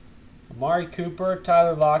 Amari Cooper,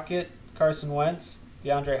 Tyler Lockett, Carson Wentz,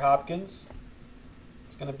 DeAndre Hopkins.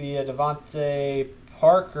 It's going to be a Devontae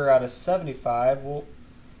Parker out of 75. We'll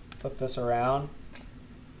flip this around.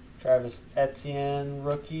 Travis Etienne,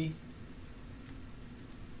 rookie.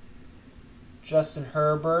 Justin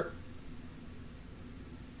Herbert.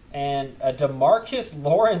 And a DeMarcus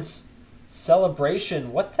Lawrence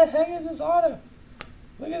celebration. What the heck is this auto?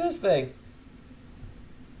 Look at this thing.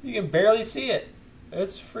 You can barely see it.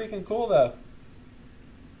 It's freaking cool, though.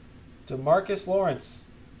 DeMarcus Lawrence.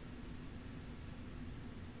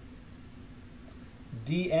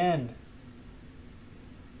 D-end.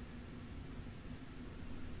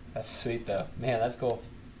 That's sweet, though. Man, that's cool.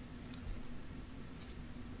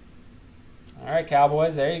 All right,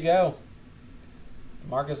 Cowboys, there you go.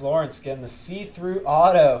 Marcus Lawrence getting the see-through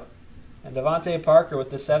auto. And Devontae Parker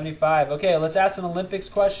with the 75. Okay, let's ask an Olympics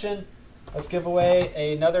question. Let's give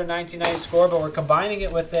away another 1990 score, but we're combining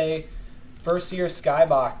it with a first-year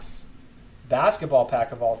Skybox basketball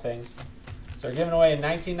pack of all things. So we're giving away a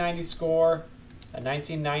 1990 score, a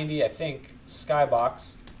 1990, I think,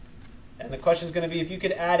 Skybox. And the question is going to be, if you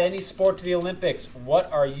could add any sport to the Olympics,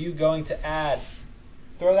 what are you going to add?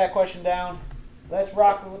 Throw that question down. Let's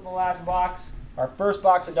rock with the last box. Our first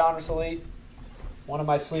box of Donruss Elite. One of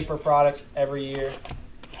my sleeper products every year.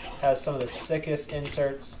 Has some of the sickest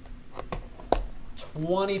inserts.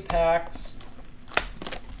 20 packs.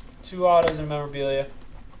 2 autos and memorabilia.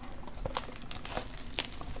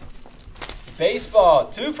 Baseball.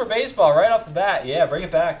 2 for baseball right off the bat. Yeah, bring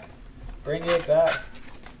it back. Bring it back.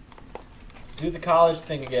 Do the college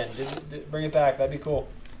thing again. Bring it back. That'd be cool.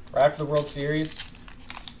 Right after the World Series.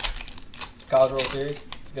 College World Series.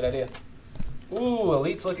 It's a good idea. Ooh,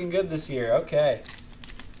 Elite's looking good this year. Okay.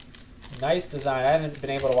 Nice design. I haven't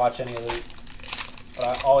been able to watch any Elite, but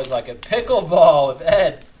I always like it. Pickleball with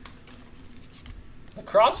Ed.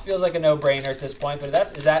 Lacrosse feels like a no-brainer at this point, but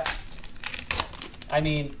is that, I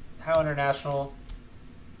mean, how international?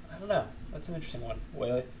 I don't know. That's an interesting one.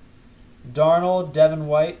 Whaley. Darnold, Devin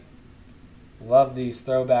White. Love these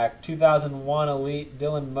throwback. 2001 Elite.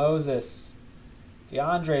 Dylan Moses.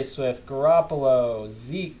 DeAndre Swift. Garoppolo.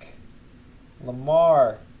 Zeke.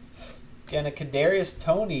 Lamar. Getting a Kadarius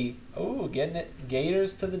Toney. Oh, getting it.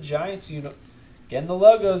 Gators to the Giants. Getting the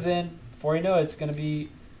logos in. Before you know it, it's going to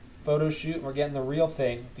be photo shoot. We're getting the real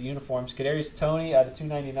thing. The uniforms. Kadarius Toney out of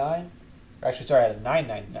 $2.99. Actually, sorry, out of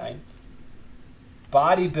 $9.99.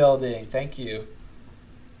 Bodybuilding. Thank you.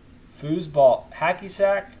 Foosball. Hacky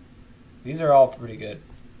sack. These are all pretty good.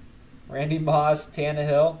 Randy Moss.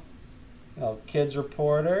 Tannehill. Kids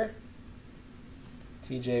Reporter.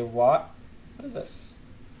 TJ Watt. What is this?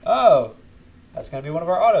 Oh, that's going to be one of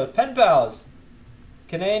our autos. Pen Pals.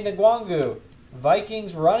 Kene Ngwangu.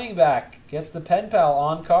 Vikings running back. Gets the Pen Pal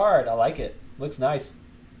on card. I like it. Looks nice.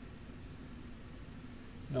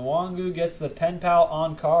 Ngwangu gets the Pen Pal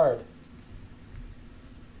on card.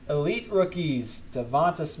 Elite rookies.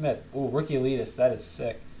 Devonta Smith. Ooh, rookie elitist. That is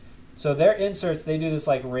sick. So their inserts, they do this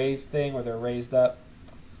like raised thing where they're raised up.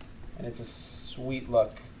 And it's a sweet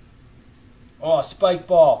look. Oh, spike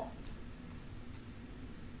ball.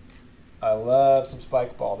 I love some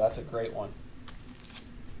spike ball. That's a great one.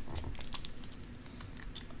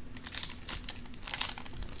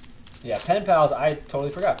 Yeah, Pen Pals. I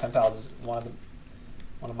totally forgot. Pen Pals is one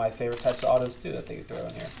of my favorite types of autos too that they could throw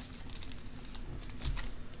in here.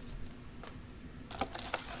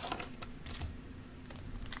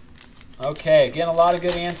 Okay, again, a lot of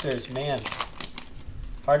good answers. Man,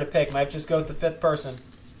 hard to pick. Might just go with the 5th person.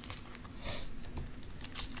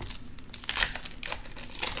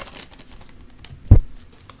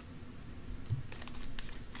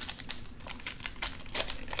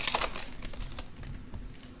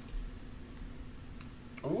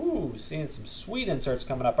 Ooh, seeing some sweet inserts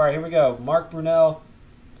coming up. All right, here we go. Mark Brunell,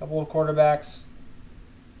 a couple of quarterbacks.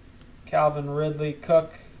 Calvin Ridley,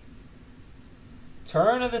 Cook.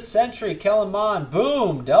 Turn of the century, Kellen Mond.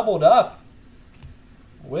 Boom, doubled up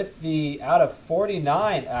with the out of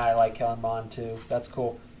 49. I like Kellen Mond too. That's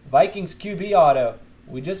cool. Vikings QB auto.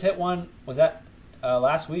 We just hit one. Was that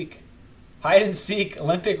last week? Hide and seek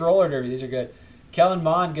Olympic roller derby. These are good. Kellen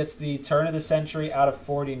Mond gets the turn of the century out of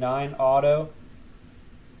 49 auto.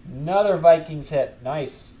 Another Vikings hit.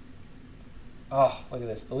 Nice. Oh, look at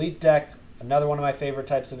this. Elite deck. Another one of my favorite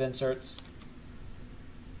types of inserts.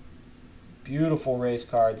 Beautiful race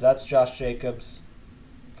cards. That's Josh Jacobs.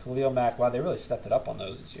 Khalil Mack. Wow, they really stepped it up on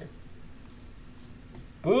those this year.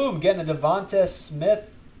 Boom, getting a Devonta Smith.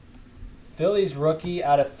 Phillies rookie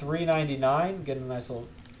out of $3.99. Getting a nice little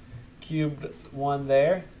cubed one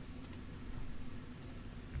there.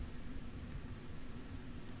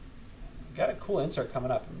 Got a cool insert coming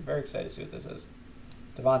up. I'm very excited to see what this is.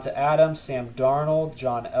 Devonta Adams, Sam Darnold,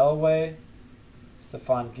 John Elway,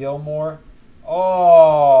 Stephon Gilmore.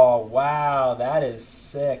 Oh, wow, that is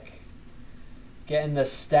sick. Getting the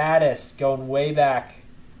status, going way back.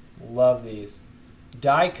 Love these.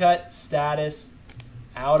 Die cut status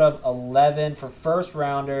out of 11 for first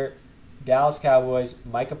rounder. Dallas Cowboys,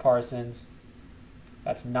 Micah Parsons.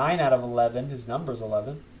 That's 9 out of 11. His number's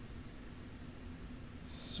 11.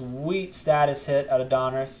 Sweet status hit out of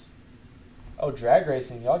Donruss. Oh, drag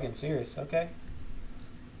racing. Y'all getting serious. Okay.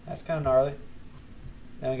 That's kind of gnarly.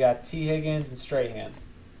 Then we got T. Higgins and Strahan.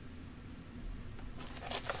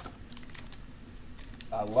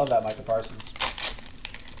 I love that Micah Parsons.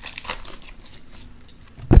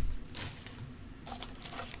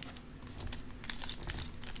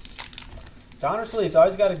 Donruss Elite's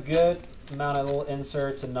always got a good amount of little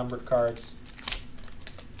inserts and numbered cards,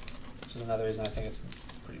 which is another reason I think it's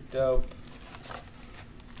pretty dope.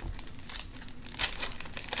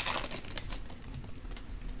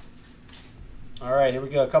 All right, here we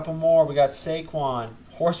go. A couple more. We got Saquon.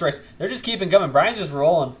 Horse race. They're just keeping coming. Brian's just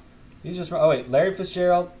rolling. He's just, oh wait, Larry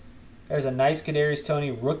Fitzgerald. There's a nice Kadarius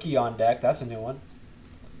Toney rookie on deck. That's a new one.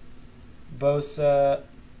 Bosa,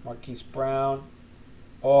 Marquise Brown.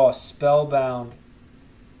 Oh, Spellbound.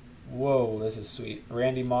 Whoa, this is sweet.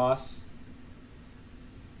 Randy Moss.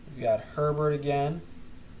 We've got Herbert again.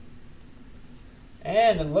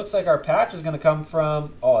 And it looks like our patch is going to come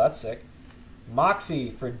from, oh, that's sick.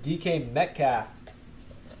 Moxie for DK Metcalf.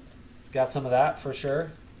 It's got some of that for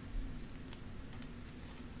sure.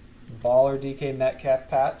 Baller DK Metcalf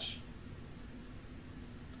patch.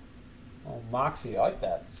 Oh, Moxie, I like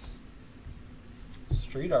that.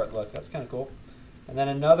 Street art look, that's kind of cool. And then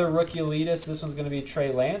another rookie elitist. This one's going to be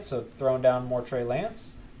Trey Lance, so throwing down more Trey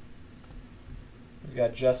Lance. We've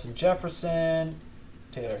got Justin Jefferson,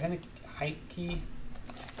 Taylor Heineke.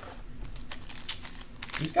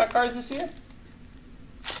 He's got cards this year?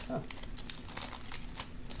 Huh.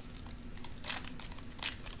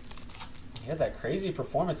 He had that crazy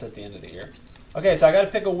performance at the end of the year. Okay, so I got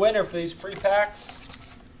to pick a winner for these free packs.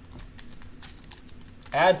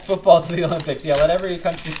 Add football to the Olympics. Yeah, let every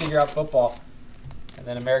country figure out football. And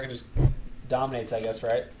then America just dominates, I guess,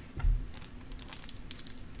 right?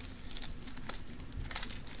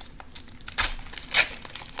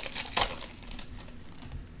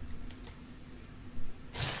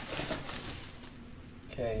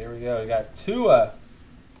 Okay, here we go. We got Tua,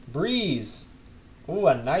 Breeze. Ooh,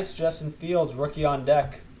 a nice Justin Fields rookie on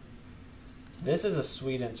deck. This is a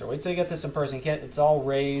sweet insert. Wait till you get this in person. You can't, it's all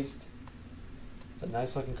raised. It's a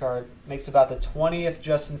nice looking card. Makes about the 20th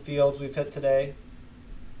Justin Fields we've hit today.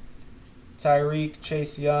 Tyreek,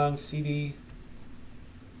 Chase Young, CD.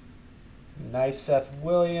 Nice Seth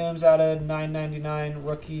Williams out of 9.99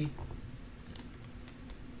 rookie.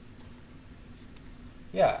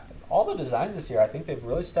 Yeah, all the designs this year, I think they've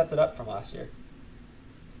really stepped it up from last year.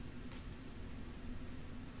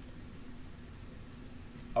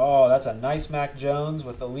 Oh, that's a nice Mac Jones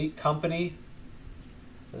with Elite Company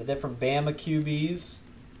for the different Bama QBs.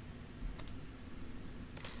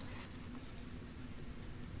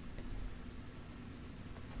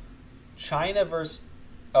 China versus,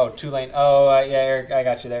 oh, Tulane. Oh, yeah, Eric, I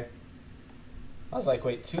got you there. I was like,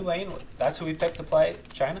 wait, Tulane? That's who we picked to play?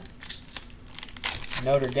 China?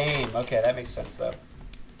 Notre Dame. Okay, that makes sense, though.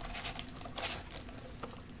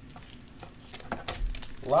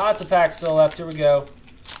 Lots of packs still left. Here we go.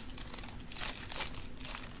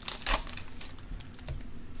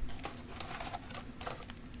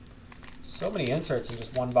 So many inserts in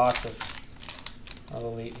just one box of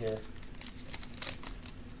Elite here.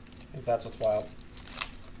 I think that's what's wild.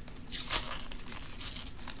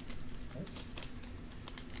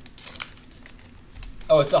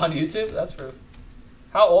 Oh, it's on YouTube? That's true.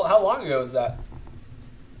 How long ago was that?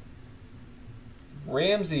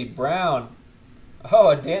 Ramsey, Brown. Oh,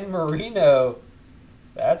 a Dan Marino.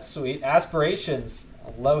 That's sweet. Aspirations.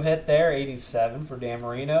 A low hit there, 87 for Dan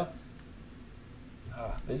Marino.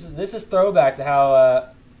 Oh, this is throwback to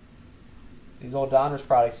how these old Donruss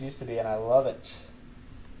products used to be, and I love it.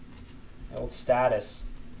 The old status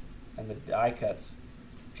and the die cuts.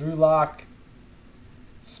 Drew Lock.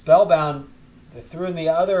 Spellbound. They threw in the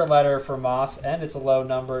other letter for Moss, and it's a low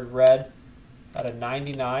numbered red out of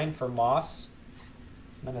 99 for Moss.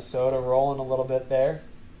 Minnesota rolling a little bit there.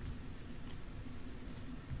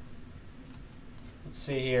 Let's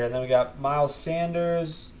see here. And then we got Miles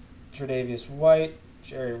Sanders, Tre'Davious White,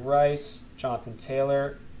 Jerry Rice, Jonathan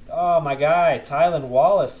Taylor. Oh, my guy, Tylan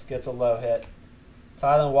Wallace gets a low hit.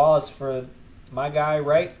 Tylan Wallace for my guy,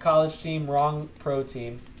 right college team, wrong pro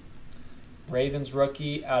team. Ravens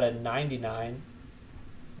rookie out of 99.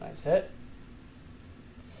 Nice hit.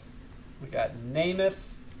 We got Namath,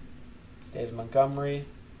 David Montgomery.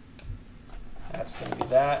 That's going to be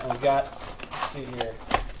that. And we got, let's see here,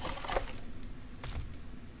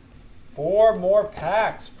 4 more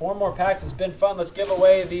packs. 4 more packs. It's been fun. Let's give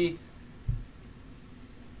away the,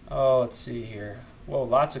 oh, let's see here. Whoa,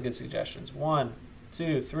 lots of good suggestions. 1,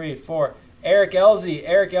 2, 3, 4. Eric Elzey.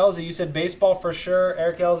 Eric Elzey, you said baseball for sure.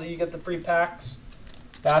 Eric Elzey, you get the free packs.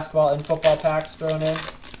 basketball and football packs thrown in.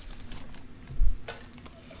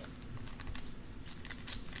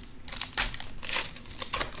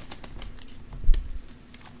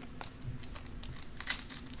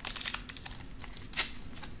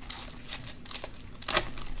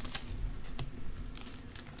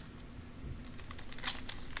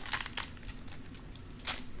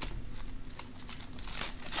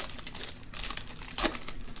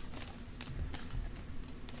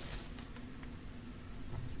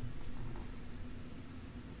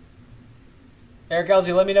 Eric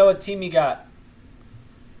Elsie, let me know what team you got.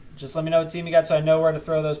 Just let me know what team you got so I know where to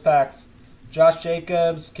throw those packs. Josh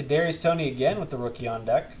Jacobs, Kadarius Toney again with the rookie on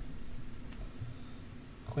deck.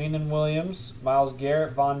 Queenan Williams, Myles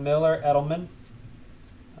Garrett, Von Miller, Edelman.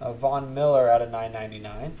 Von Miller out of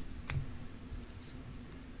 $9.99.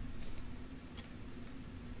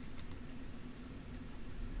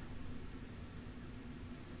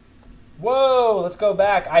 Whoa, let's go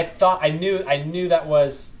back. I knew that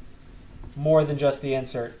was more than just the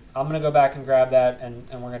insert. I'm going to go back and grab that, and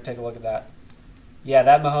we're going to take a look at that. Yeah,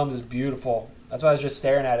 that Mahomes is beautiful. That's why I was just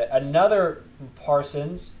staring at it. Another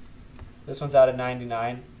Parsons. This one's out of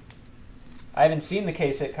 99. I haven't seen the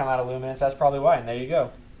case hit come out of Luminance. That's probably why, and there you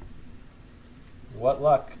go. What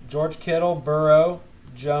luck. George Kittle, Burrow,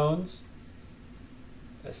 Jones,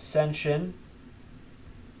 Ascension,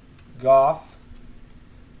 Goff.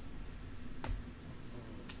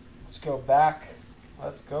 Let's go back.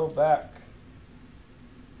 Let's go back.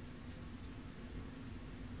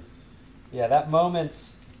 Yeah, that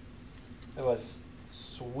moment, it was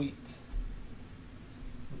sweet.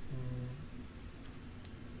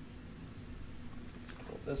 Let's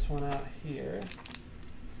pull this one out here.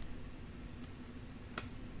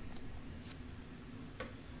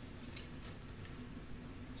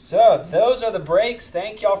 So, those are the breaks.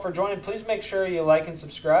 Thank y'all for joining. Please make sure you like and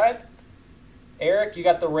subscribe. Eric, you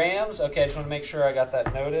got the Rams. Okay, I just want to make sure I got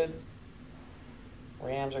that noted.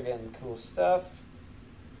 Rams are getting cool stuff.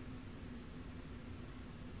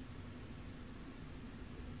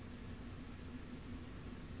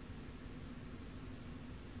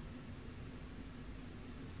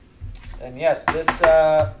 And yes, this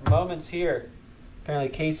moment's here. Apparently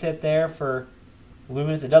case hit there for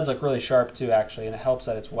Luminance. It does look really sharp too, actually, and it helps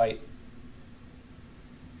that it's white.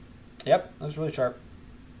 Yep, that was really sharp.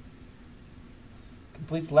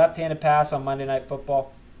 Completes left-handed pass on Monday Night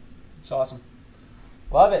Football. It's awesome.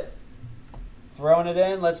 Love it. Throwing it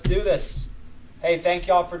in. Let's do this. Hey, thank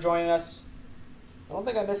y'all for joining us. I don't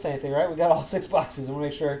think I missed anything, right? We got all 6 boxes. I want to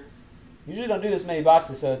make sure. Usually don't do this many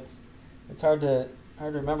boxes, so it's hard to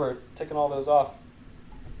remember ticking all those off.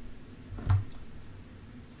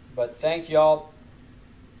 But thank y'all.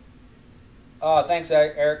 Oh, thanks,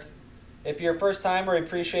 Eric. If you're a first timer, we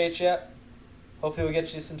appreciate you. Hopefully we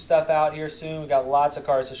get you some stuff out here soon. We got lots of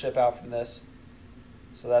cards to ship out from this.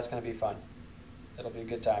 So that's going to be fun. It'll be a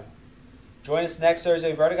good time. Join us next Thursday.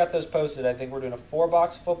 We've already got those posted. I think we're doing a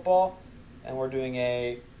 4-box football, and we're doing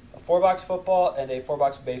a 4-box football and a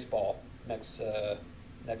 4-box baseball next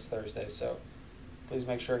Thursday. So please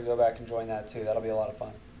make sure to go back and join that too. That'll be a lot of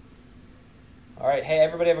fun. All right. Hey,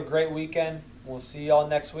 everybody have a great weekend. We'll see y'all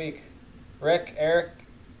next week. Rick, Eric,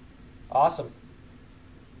 awesome.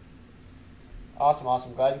 Awesome,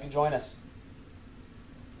 awesome. Glad you could join us.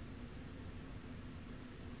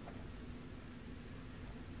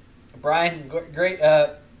 Brian,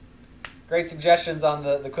 great suggestions on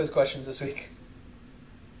the quiz questions this week.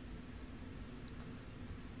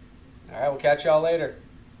 All right, we'll catch y'all later.